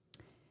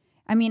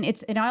 I mean,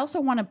 and I also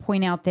want to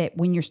point out that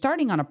when you're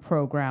starting on a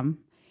program,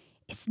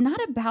 it's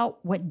not about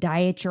what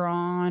diet you're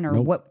on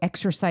or what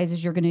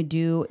exercises you're going to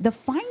do. The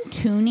fine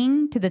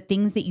tuning to the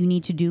things that you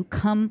need to do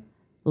come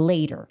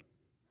later.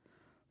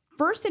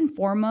 First and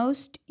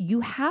foremost, you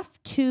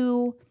have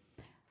to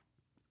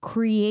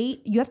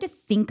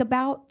think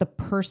about the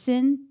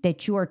person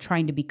that you are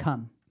trying to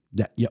become.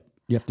 Yep.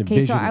 You have to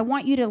Okay, so I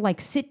want you to like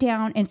sit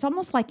down, and it's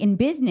almost like in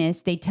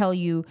business, they tell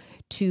you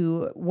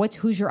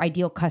who's your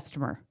ideal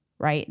customer,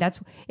 right? That's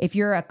if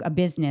you're a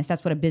business,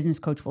 that's what a business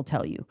coach will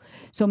tell you.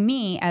 So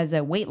me as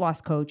a weight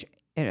loss coach,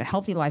 a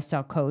healthy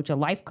lifestyle coach, a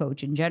life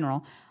coach in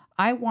general,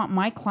 I want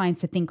my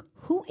clients to think,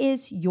 who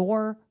is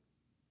your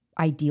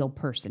ideal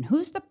person?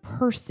 Who's the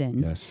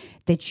person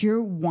that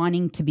you're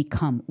wanting to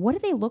become? What do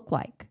they look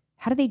like?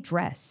 How do they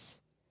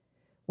dress?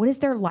 What is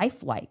their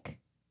life like?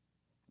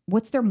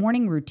 What's their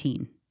morning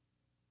routine?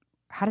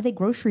 How do they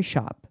grocery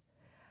shop?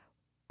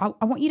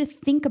 I want you to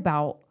think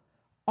about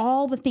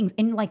all the things.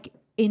 And like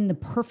in the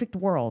perfect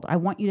world, I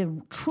want you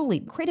to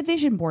truly create a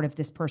vision board of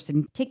this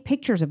person. Take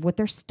pictures of what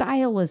their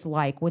style is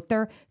like, what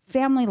their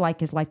family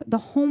life is like, the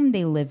home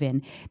they live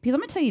in. Because I'm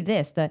going to tell you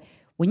this, that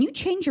when you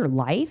change your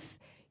life,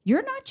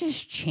 you're not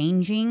just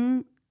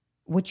changing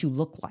what you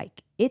look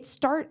like. If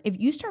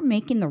you start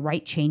making the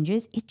right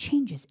changes, it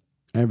changes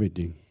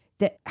everything.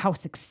 How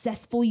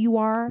successful you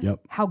are,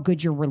 how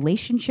good your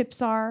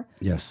relationships are,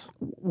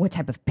 what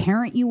type of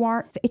parent you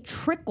are. It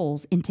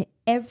trickles into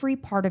every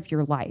part of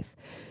your life.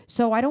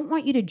 So I don't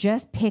want you to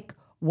just pick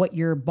what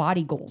your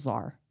body goals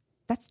are.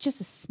 That's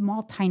just a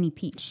small, tiny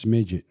piece.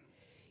 Smidget.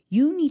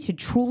 You need to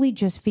truly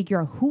just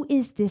figure out who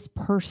is this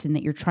person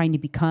that you're trying to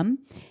become.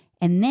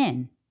 And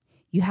then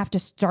you have to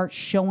start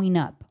showing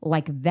up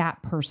like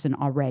that person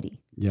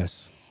already.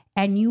 Yes.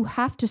 And you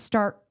have to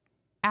start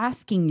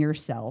asking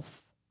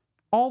yourself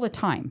all the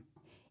time,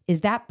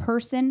 is that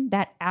person,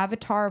 that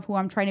avatar of who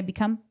I'm trying to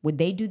become, would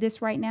they do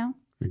this right now?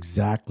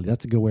 Exactly.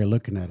 That's a good way of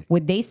looking at it.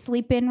 Would they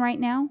sleep in right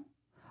now?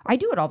 I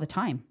do it all the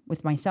time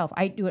with myself.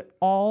 I do it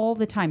all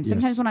the time.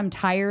 Sometimes when I'm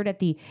tired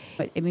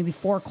maybe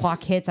 4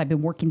 o'clock hits, I've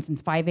been working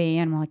since 5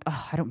 a.m. I'm like,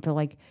 oh, I don't feel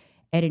like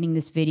editing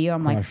this video.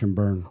 I'm Crash and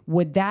burn.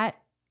 Would that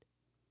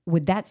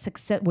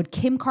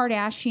Kim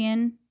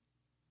Kardashian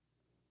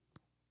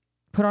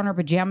put on her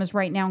pajamas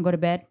right now and go to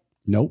bed?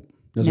 Nope.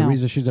 There's a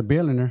reason she's a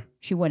billionaire.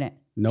 She wouldn't.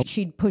 Nope.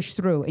 She'd push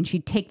through and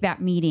she'd take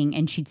that meeting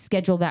and she'd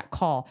schedule that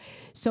call.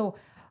 So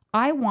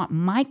I want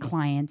my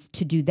clients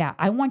to do that.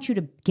 I want you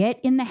to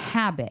get in the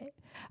habit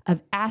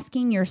of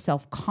asking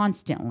yourself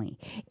constantly,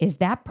 is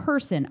that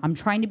person I'm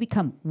trying to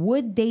become,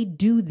 would they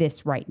do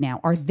this right now?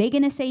 Are they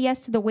going to say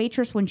yes to the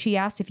waitress when she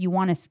asks if you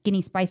want a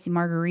skinny spicy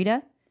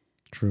margarita?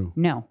 True.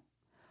 No.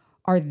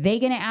 Are they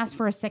going to ask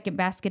for a second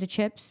basket of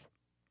chips?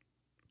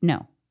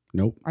 No.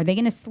 Nope. Are they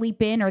going to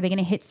sleep in? Are they going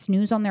to hit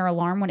snooze on their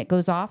alarm when it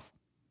goes off?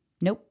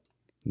 Nope.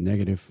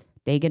 Negative.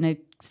 They going to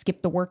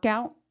skip the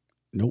workout?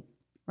 Nope.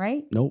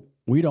 Right? Nope.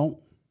 We don't.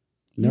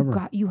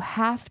 Never. You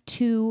have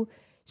to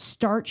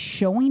start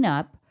showing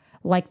up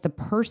like the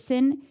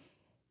person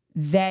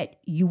that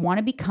you want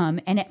to become.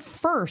 And at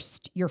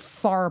first, you're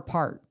far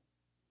apart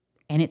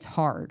and it's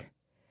hard.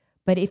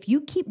 But if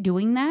you keep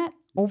doing that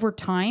over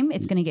time,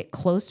 it's going to get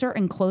closer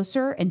and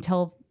closer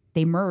until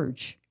they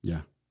merge.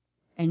 Yeah.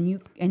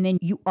 And then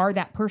you are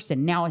that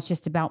person. Now it's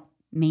just about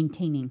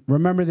maintaining.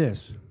 Remember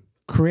this.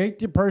 Create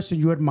the person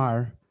you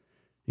admire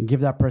and give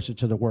that person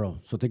to the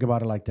world. So think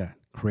about it like that.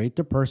 Create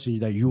the person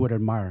that you would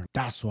admire.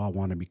 That's who I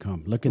want to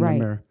become. Look in the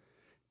mirror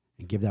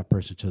and give that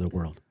person to the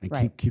world.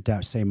 And keep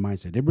that same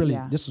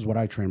mindset. This is what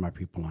I train my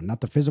people on.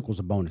 Not the physical is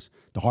a bonus.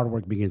 The hard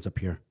work begins up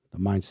here. The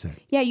mindset.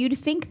 Yeah, you'd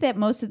think that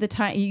most of the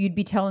time you'd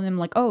be telling them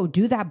like, oh,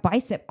 do that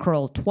bicep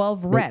curl,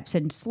 12 reps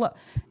and slow.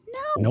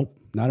 No. Nope.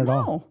 Not at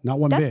all. Not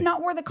one bit. That's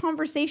not where the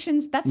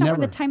conversations, that's not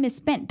where the time is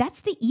spent.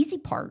 That's the easy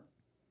part.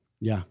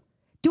 Yeah.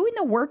 Doing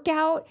the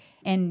workout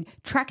and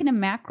tracking a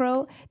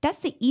macro,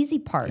 that's the easy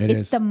part.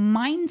 It's the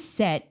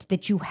mindset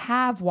that you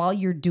have while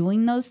you're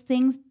doing those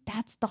things.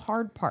 That's the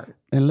hard part.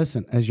 And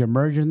listen, as you're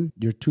merging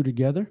your two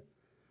together,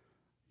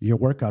 your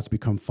workouts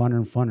become funner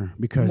and funner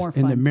because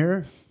in the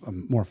mirror,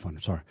 more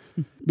fun, sorry.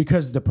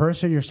 Because the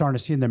person you're starting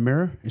to see in the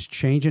mirror is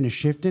changing and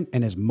shifting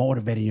and is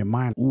motivating your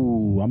mind.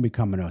 Ooh, I'm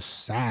becoming a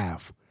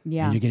salve.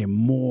 Yeah. And you're getting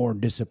more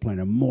discipline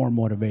and more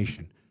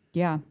motivation.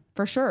 Yeah,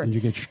 for sure. And you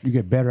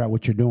get better at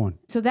what you're doing.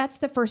 So that's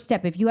the first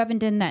step. If you haven't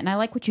done that, and I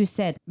like what you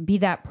said, be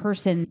that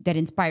person that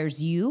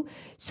inspires you.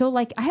 So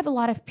like I have a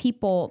lot of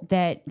people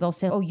that they'll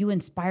say, oh, you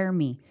inspire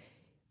me.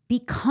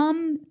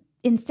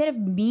 Instead of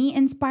me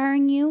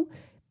inspiring you,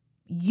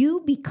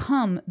 you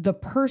become the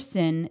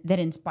person that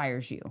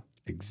inspires you.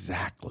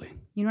 Exactly.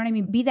 You know what I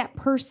mean? Be that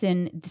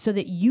person so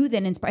that you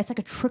then inspire. It's like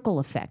a trickle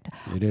effect.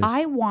 It is.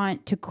 I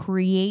want to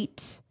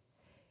create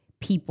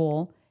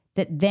people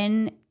that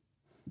then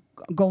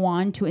go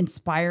on to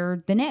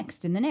inspire the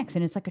next and the next.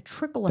 And it's like a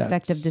trickle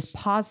effect of this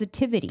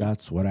positivity.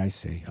 That's what I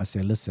say. I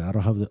say, listen,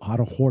 I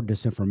don't hoard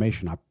this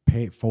information. I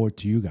pay it forward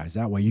to you guys.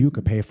 That way you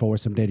could pay it forward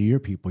someday to your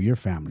people, your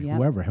family,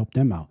 whoever, help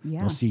them out.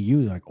 Yeah. They'll see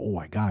you like, oh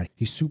my God,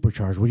 he's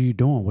supercharged. What are you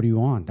doing? What are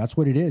you on? That's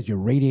what it is. You're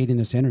radiating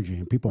this energy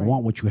and people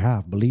want what you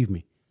have. Believe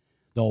me.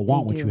 They'll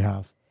want what you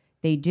have.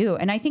 They do.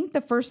 And I think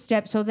the first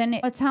step, so then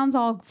it sounds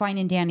all fine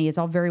and dandy. It's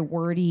all very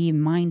wordy,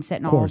 mindset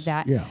and all of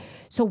that. Yeah.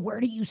 So where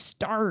do you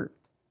start?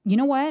 You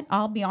know what?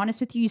 I'll be honest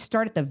with you. You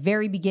start at the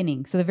very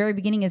beginning. So the very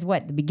beginning is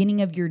what? The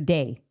beginning of your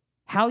day.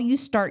 How you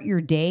start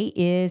your day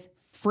is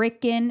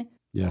freaking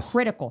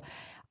critical.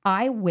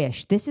 I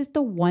wish this is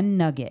the one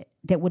nugget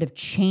that would have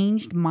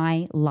changed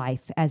my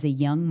life as a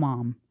young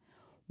mom.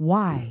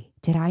 Why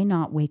did I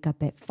not wake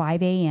up at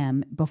 5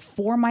 a.m.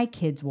 before my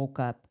kids woke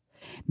up,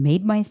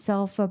 made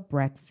myself a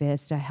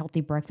breakfast, a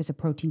healthy breakfast, a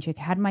protein shake,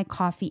 had my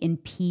coffee in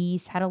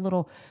peace, had a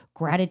little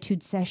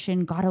gratitude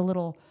session, got a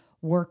little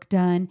work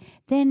done,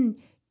 then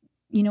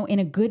in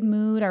a good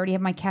mood. I already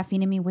have my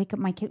caffeine in me. Wake up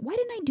my kid. Why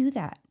didn't I do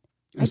that?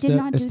 I did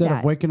not do that. Instead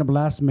of waking up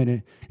last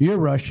minute, you're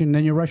rushing,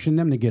 then you're rushing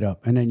them to get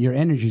up, and then your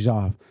energy's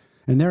off,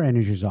 and their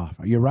energy's off.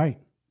 You're right.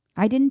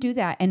 I didn't do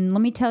that. And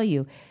let me tell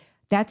you,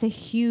 that's a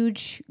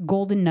huge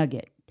golden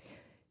nugget.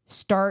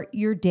 Start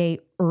your day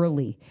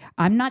early.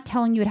 I'm not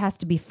telling you it has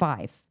to be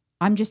 5.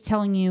 I'm just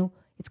telling you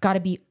it's got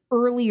to be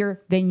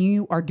earlier than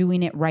you are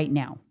doing it right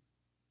now.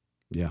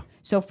 Yeah.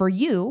 So for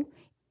you,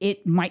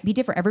 it might be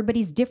different.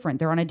 Everybody's different.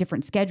 They're on a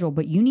different schedule,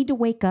 but you need to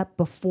wake up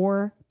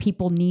before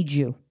people need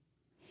you.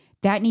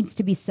 That needs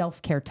to be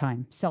self-care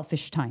time,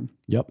 selfish time.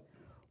 Yep.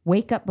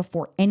 Wake up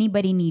before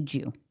anybody needs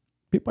you.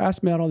 People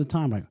ask me that all the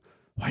time, like,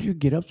 why do you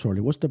get up so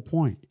early? What's the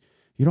point?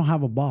 You don't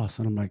have a boss.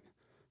 And I'm like,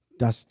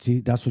 that's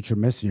what you're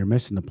missing. You're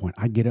missing the point.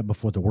 I get up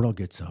before the world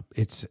gets up.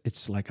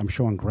 It's like I'm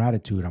showing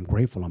gratitude. I'm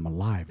grateful. I'm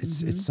alive.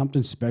 It's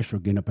something special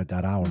getting up at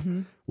that hour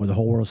where the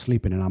whole world's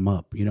sleeping and I'm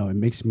up. It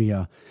makes me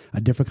a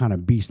different kind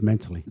of beast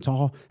mentally. It's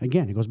all,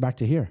 again, it goes back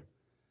to here.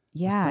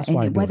 Yeah. That's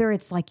and whether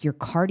it's like your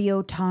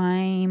cardio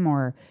time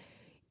or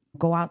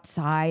go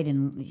outside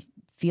and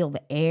feel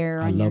the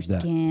air on your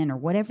skin or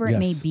whatever it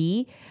may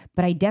be.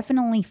 But I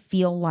definitely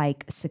feel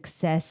like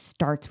success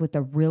starts with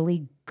a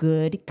really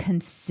good,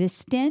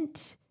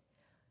 consistent,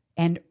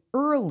 and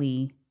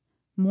early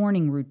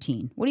morning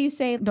routine. What do you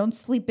say? Don't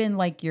sleep in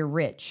like you're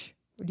rich.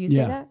 Do you say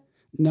that?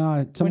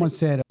 No, someone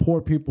said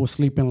poor people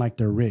sleeping like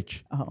they're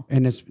rich. Oh.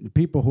 And it's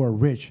people who are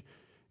rich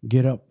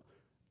get up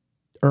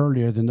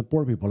earlier than the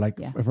poor people. Like,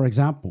 for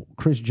example,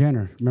 Kris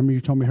Jenner. Remember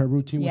you told me her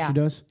routine, what she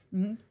does?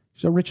 Mm-hmm.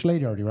 She's a rich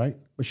lady already, right?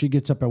 But she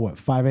gets up at what,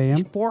 5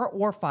 a.m.? 4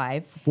 or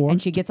 5. 4?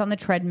 And she gets on the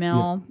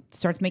treadmill,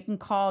 starts making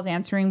calls,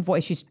 answering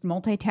voice. She's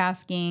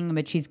multitasking,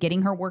 but she's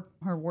getting her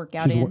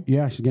workout in.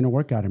 She's getting a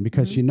workout in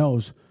because she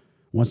knows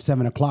when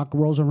 7 o'clock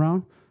rolls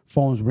around,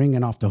 phone's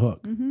ringing off the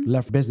hook.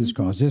 Left business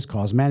calls, this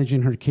calls,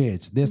 managing her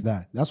kids, this,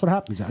 that. That's what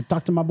happens. I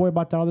talk to my boy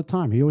about that all the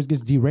time. He always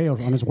gets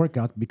derailed on his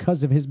workout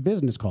because of his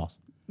business calls.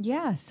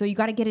 Yeah, so you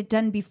got to get it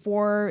done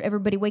before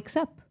everybody wakes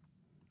up.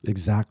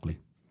 Exactly.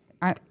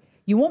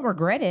 You won't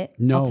regret it.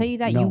 No, I'll tell you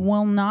that. no. You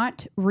will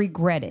not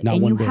regret it. Not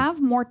and one you bit.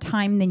 have more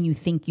time than you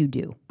think you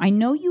do. I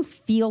know you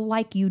feel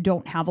like you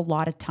don't have a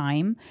lot of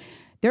time.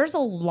 There's a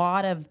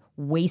lot of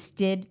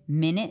wasted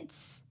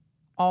minutes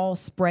all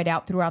spread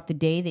out throughout the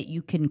day that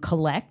you can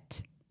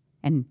collect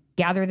and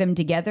gather them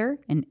together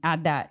and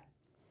add that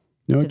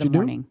to the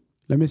morning.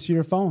 Let me see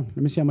your phone. Let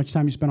me see how much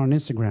time you spend on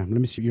Instagram.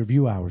 Let me see your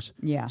view hours.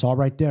 Yeah. It's all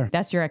right there.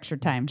 That's your extra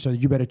time. So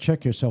you better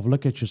check yourself,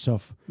 look at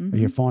yourself at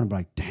your phone and be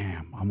like,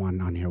 damn, I'm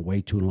on here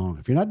way too long.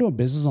 If you're not doing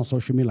business on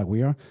social media like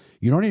we are,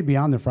 you don't need to be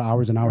on there for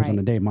hours and hours on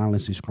a day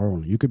mindlessly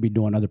scrolling. You could be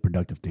doing other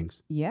productive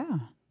things. Yeah.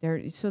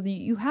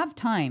 You have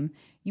time.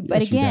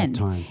 But Yes, you again, have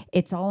time.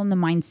 it's all in the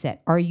mindset.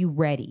 Are you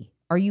ready?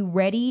 Are you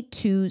ready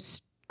to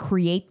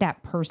create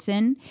that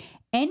person?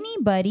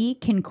 Anybody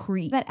can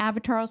create that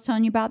avatar I was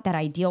telling you about, that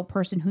ideal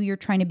person who you're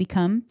trying to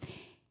become.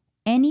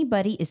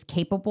 Anybody is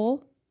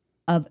capable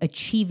of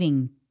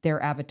achieving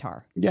their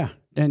avatar. Yeah.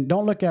 And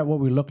don't look at what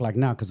we look like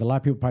now because a lot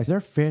of people probably say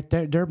they're fit,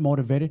 they're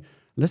motivated.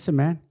 Listen,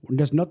 man,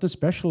 there's nothing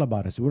special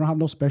about us. We don't have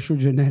no special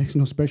genetics,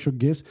 no special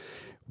gifts.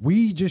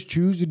 We just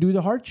choose to do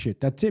the hard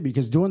shit. That's it.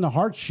 Because doing the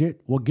hard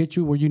shit will get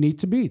you where you need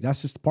to be.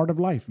 That's just part of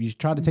life. You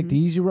try to take the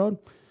easy road,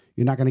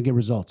 you're not going to get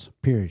results,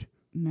 period.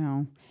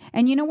 No.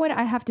 And you know what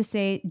I have to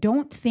say?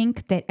 Don't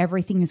think that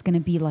everything is going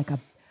to be like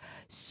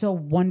so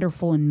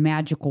wonderful and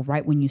magical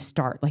right when you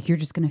start. Like you're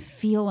just going to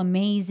feel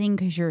amazing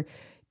because you're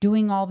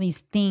doing all these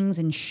things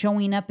and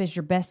showing up as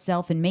your best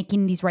self and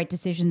making these right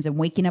decisions and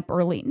waking up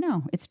early.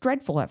 No, it's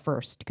dreadful at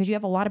first because you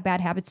have a lot of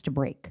bad habits to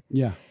break.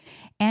 Yeah.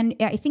 And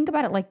I think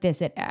about it like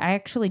this. I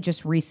actually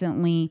just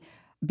recently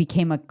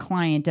became a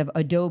client of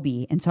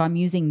Adobe. And so I'm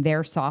using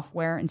their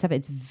software and stuff.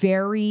 It's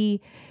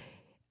very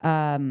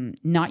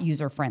not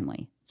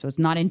user-friendly. So it's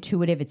not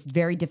intuitive. It's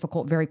very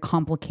difficult, very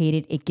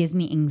complicated. It gives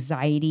me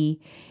anxiety.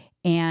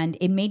 And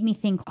it made me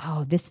think,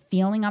 oh, this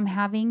feeling I'm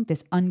having,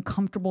 this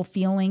uncomfortable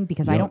feeling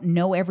because I don't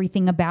know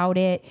everything about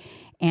it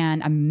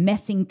and I'm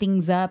messing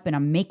things up and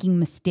I'm making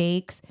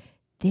mistakes.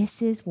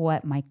 This is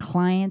what my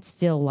clients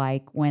feel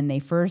like when they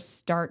first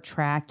start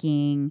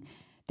tracking,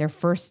 they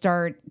first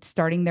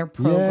starting their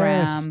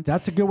program. Yes,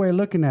 that's a good way of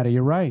looking at it.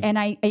 You're right.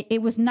 And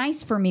it was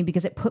nice for me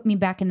because it put me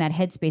back in that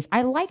headspace.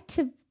 I like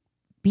to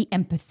be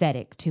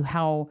empathetic to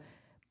how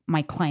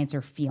my clients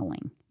are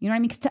feeling. You know what I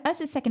mean? Because to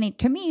us, it's second nature.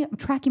 To me,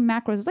 tracking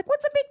macros is like,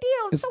 what's a big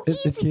deal? It's so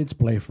easy. It's kids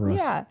play for us.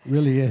 Yeah. It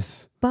really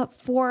is. But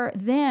for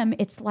them,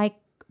 it's like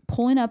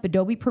pulling up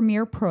Adobe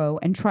Premiere Pro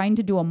and trying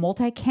to do a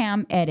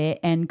multicam edit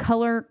and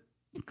color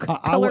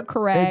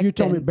correct. If you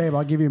told me, babe,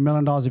 I'll give you $1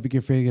 million if you can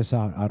figure this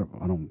out.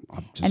 I'm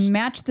just, and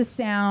match the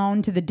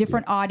sound to the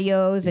different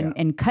audios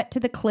and cut to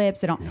the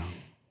clips and all. Yeah.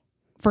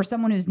 For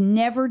someone who's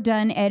never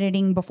done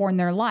editing before in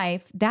their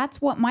life, that's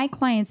what my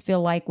clients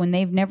feel like when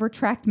they've never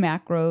tracked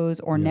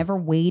macros or never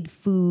weighed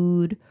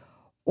food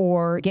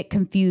or get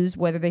confused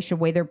whether they should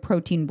weigh their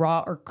protein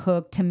raw or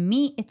cooked. To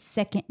me, it's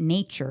second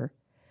nature,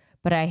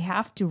 but I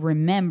have to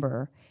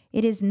remember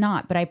it is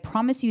not. But I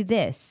promise you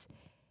this,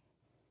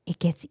 it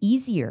gets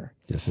easier.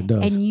 Yes, it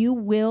does. And you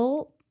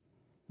will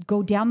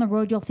go down the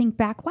road. You'll think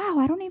back, wow,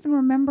 I don't even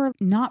remember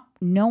not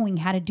knowing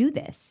how to do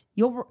this.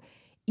 You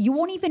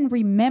won't even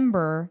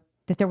remember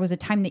that there was a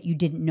time that you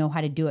didn't know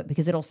how to do it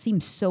because it'll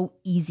seem so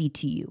easy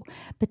to you.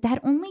 But that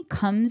only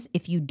comes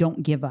if you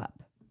don't give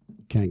up.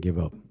 Can't give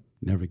up.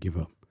 Never give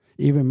up.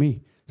 Even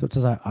me.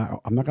 Sometimes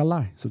I'm not going to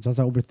lie. Sometimes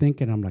I overthink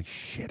it. And I'm like,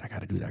 shit, I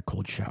got to do that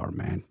cold shower,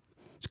 man.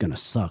 It's going to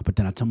suck. But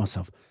then I tell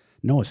myself,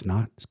 no, it's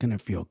not. It's going to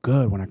feel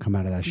good when I come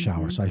out of that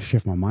shower. So I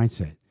shift my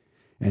mindset.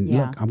 And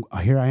look,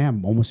 here I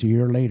am almost a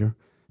year later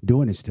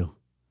doing it still.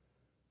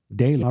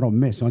 Daily. I don't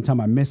miss. The only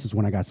time I miss is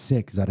when I got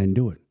sick because I didn't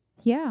do it.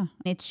 Yeah.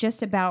 It's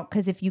just about,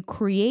 because if you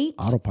create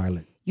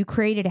autopilot, you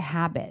created a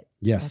habit.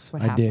 Yes, that's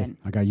what I happened. did.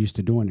 I got used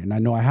to doing it. And I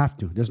know I have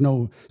to. It's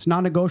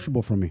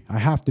non-negotiable for me. I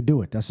have to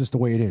do it. That's just the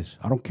way it is.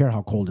 I don't care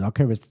how cold it is. I don't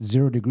care if it's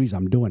 0 degrees.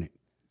 I'm doing it.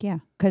 Yeah.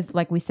 Because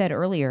like we said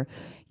earlier,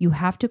 you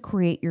have to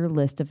create your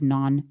list of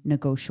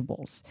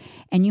non-negotiables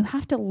and you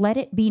have to let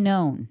it be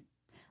known.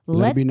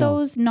 Let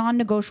those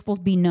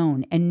non-negotiables be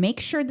known and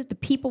make sure that the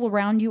people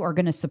around you are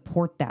going to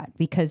support that.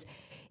 Because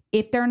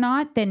if they're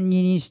not, then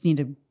you just need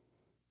to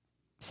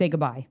say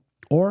goodbye.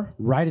 Or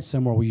write it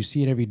somewhere where you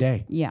see it every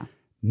day. Yeah.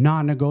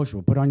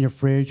 Non-negotiable. Put it on your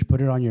fridge, put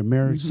it on your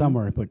mirror,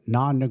 somewhere, but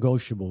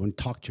non-negotiable, and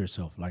talk to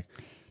yourself like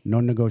no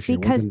negotiable.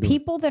 Because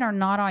people that are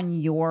not on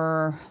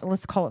your,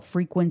 let's call it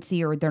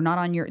frequency, or they're not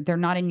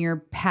in your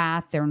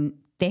path,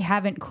 they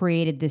haven't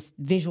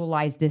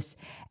visualized this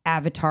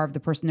avatar of the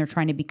person they're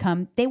trying to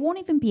become, they won't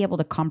even be able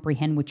to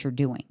comprehend what you're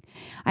doing.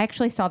 I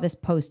actually saw this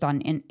post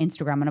on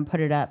Instagram, and I put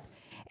it up,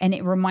 and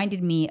it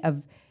reminded me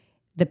of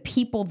the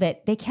people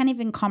that they can't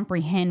even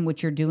comprehend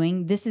what you're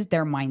doing. This is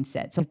their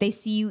mindset. So if they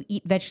see you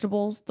eat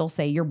vegetables, they'll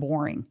say you're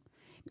boring.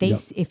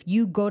 If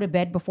you go to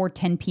bed before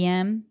 10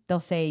 p.m.,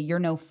 they'll say you're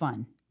no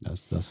fun.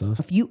 That's us.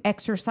 If you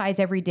exercise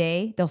every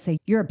day, they'll say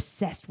you're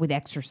obsessed with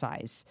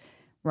exercise,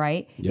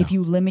 right? Yeah. If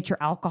you limit your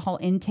alcohol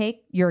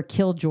intake, you're a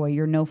killjoy.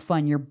 You're no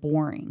fun. You're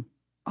boring.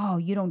 Oh,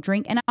 you don't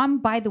drink.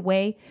 And by the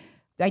way,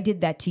 I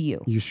did that to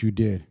you. Yes, you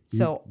did.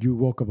 So you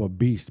woke up a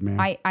beast, man.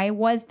 I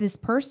was this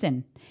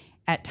person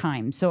at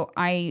times. So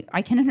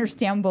I can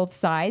understand both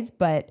sides,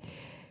 but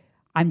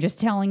I'm just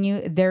telling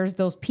you, there's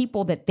those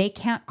people that they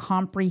can't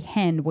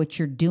comprehend what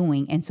you're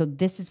doing. And so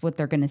this is what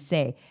they're going to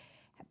say.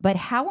 But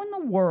how in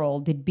the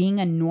world did being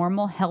a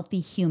normal,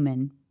 healthy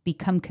human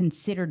become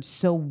considered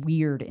so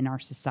weird in our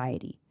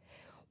society?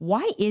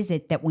 Why is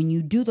it that when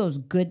you do those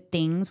good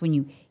things, when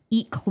you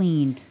eat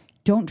clean,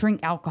 don't drink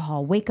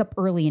alcohol, wake up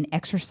early and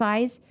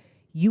exercise,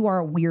 you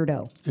are a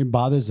weirdo? It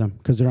bothers them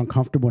because they're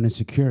uncomfortable and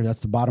insecure. That's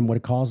the bottom what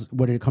it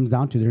comes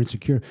down to. They're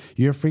insecure.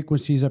 Your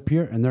frequency's up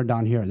here and they're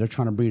down here. They're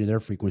trying to bring to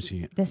their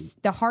frequency.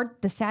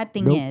 The sad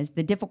thing is,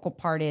 the difficult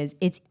part is,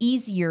 it's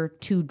easier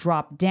to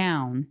drop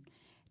down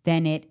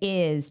than it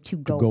is to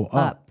go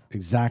up.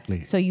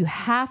 Exactly. So you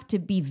have to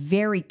be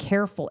very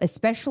careful,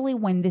 especially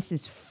when this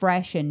is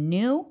fresh and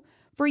new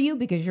for you,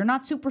 because you're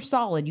not super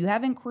solid. You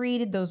haven't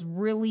created those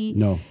really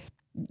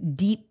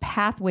deep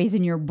pathways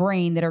in your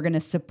brain that are going to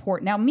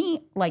support. Now,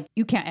 me, like,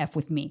 you can't F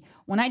with me.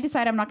 When I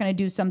decide I'm not going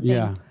to do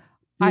something,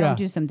 I don't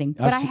do something.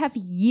 But I have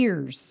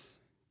years.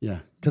 Yeah.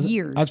 Because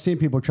I've seen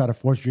people try to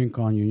force drink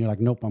on you, and you're like,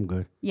 nope, I'm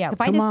good. Yeah.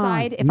 If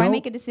I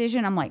make a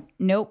decision, I'm like,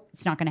 nope,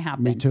 it's not going to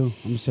happen. Me too.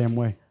 I'm the same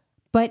way.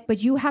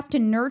 But you have to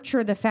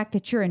nurture the fact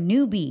that you're a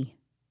newbie.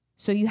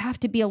 So you have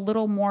to be a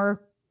little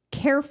more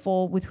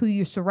careful with who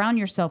you surround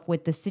yourself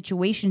with, the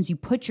situations you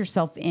put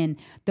yourself in,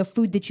 the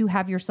food that you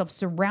have yourself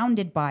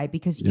surrounded by,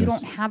 because you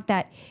don't have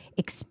that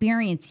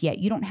experience yet.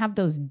 You don't have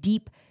those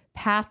deep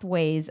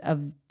pathways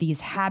of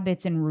these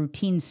habits and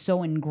routines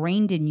so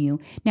ingrained in you.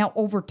 Now,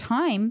 over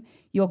time,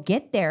 you'll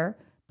get there,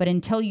 but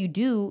until you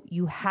do,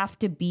 you have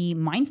to be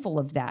mindful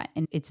of that.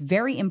 And it's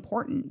very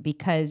important,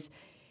 because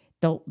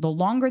the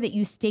longer that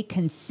you stay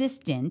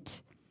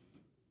consistent,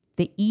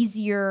 the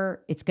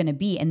easier it's going to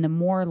be. And the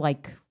more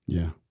like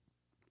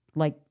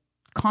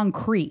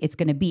concrete it's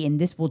going to be, and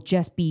this will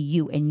just be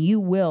you. And you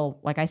will,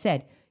 like I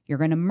said, you're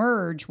going to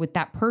merge with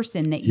that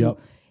person that you,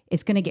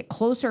 it's going to get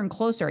closer and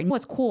closer. And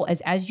what's cool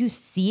is as you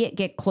see it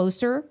get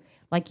closer,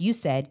 like you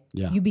said,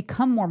 you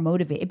become more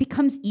motivated. It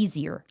becomes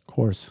easier. Of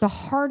course. The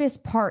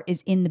hardest part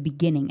is in the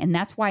beginning. And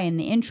that's why in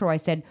the intro I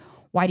said,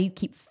 why do you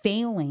keep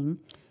failing?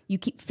 You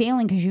keep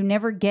failing because you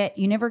never get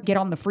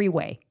on the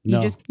freeway.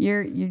 You just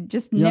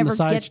never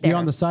get there. You're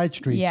on the side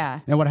streets. Yeah.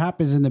 And what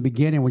happens in the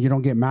beginning when you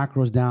don't get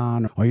macros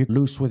down or you're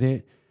loose with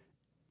it,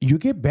 you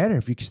get better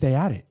if you can stay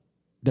at it.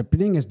 The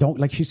thing is,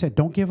 like she said,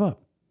 don't give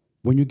up.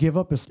 When you give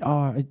up, it's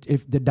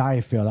if the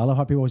diet failed. I love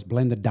how people always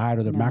blame the diet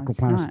or the macro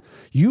plans.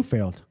 You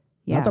failed,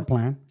 not the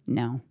plan.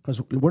 No.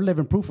 Because we're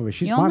living proof of it.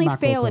 She's you my only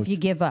macro fail coach. if you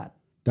give up.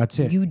 That's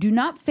it. You do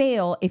not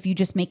fail if you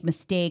just make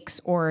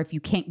mistakes or if you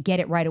can't get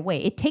it right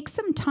away. It takes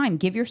some time.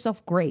 Give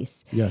yourself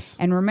grace. Yes.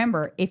 And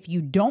remember, if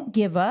you don't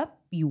give up,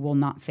 you will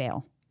not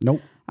fail.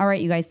 Nope. All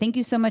right, you guys, thank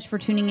you so much for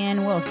tuning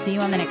in. We'll see you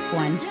on the next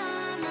one.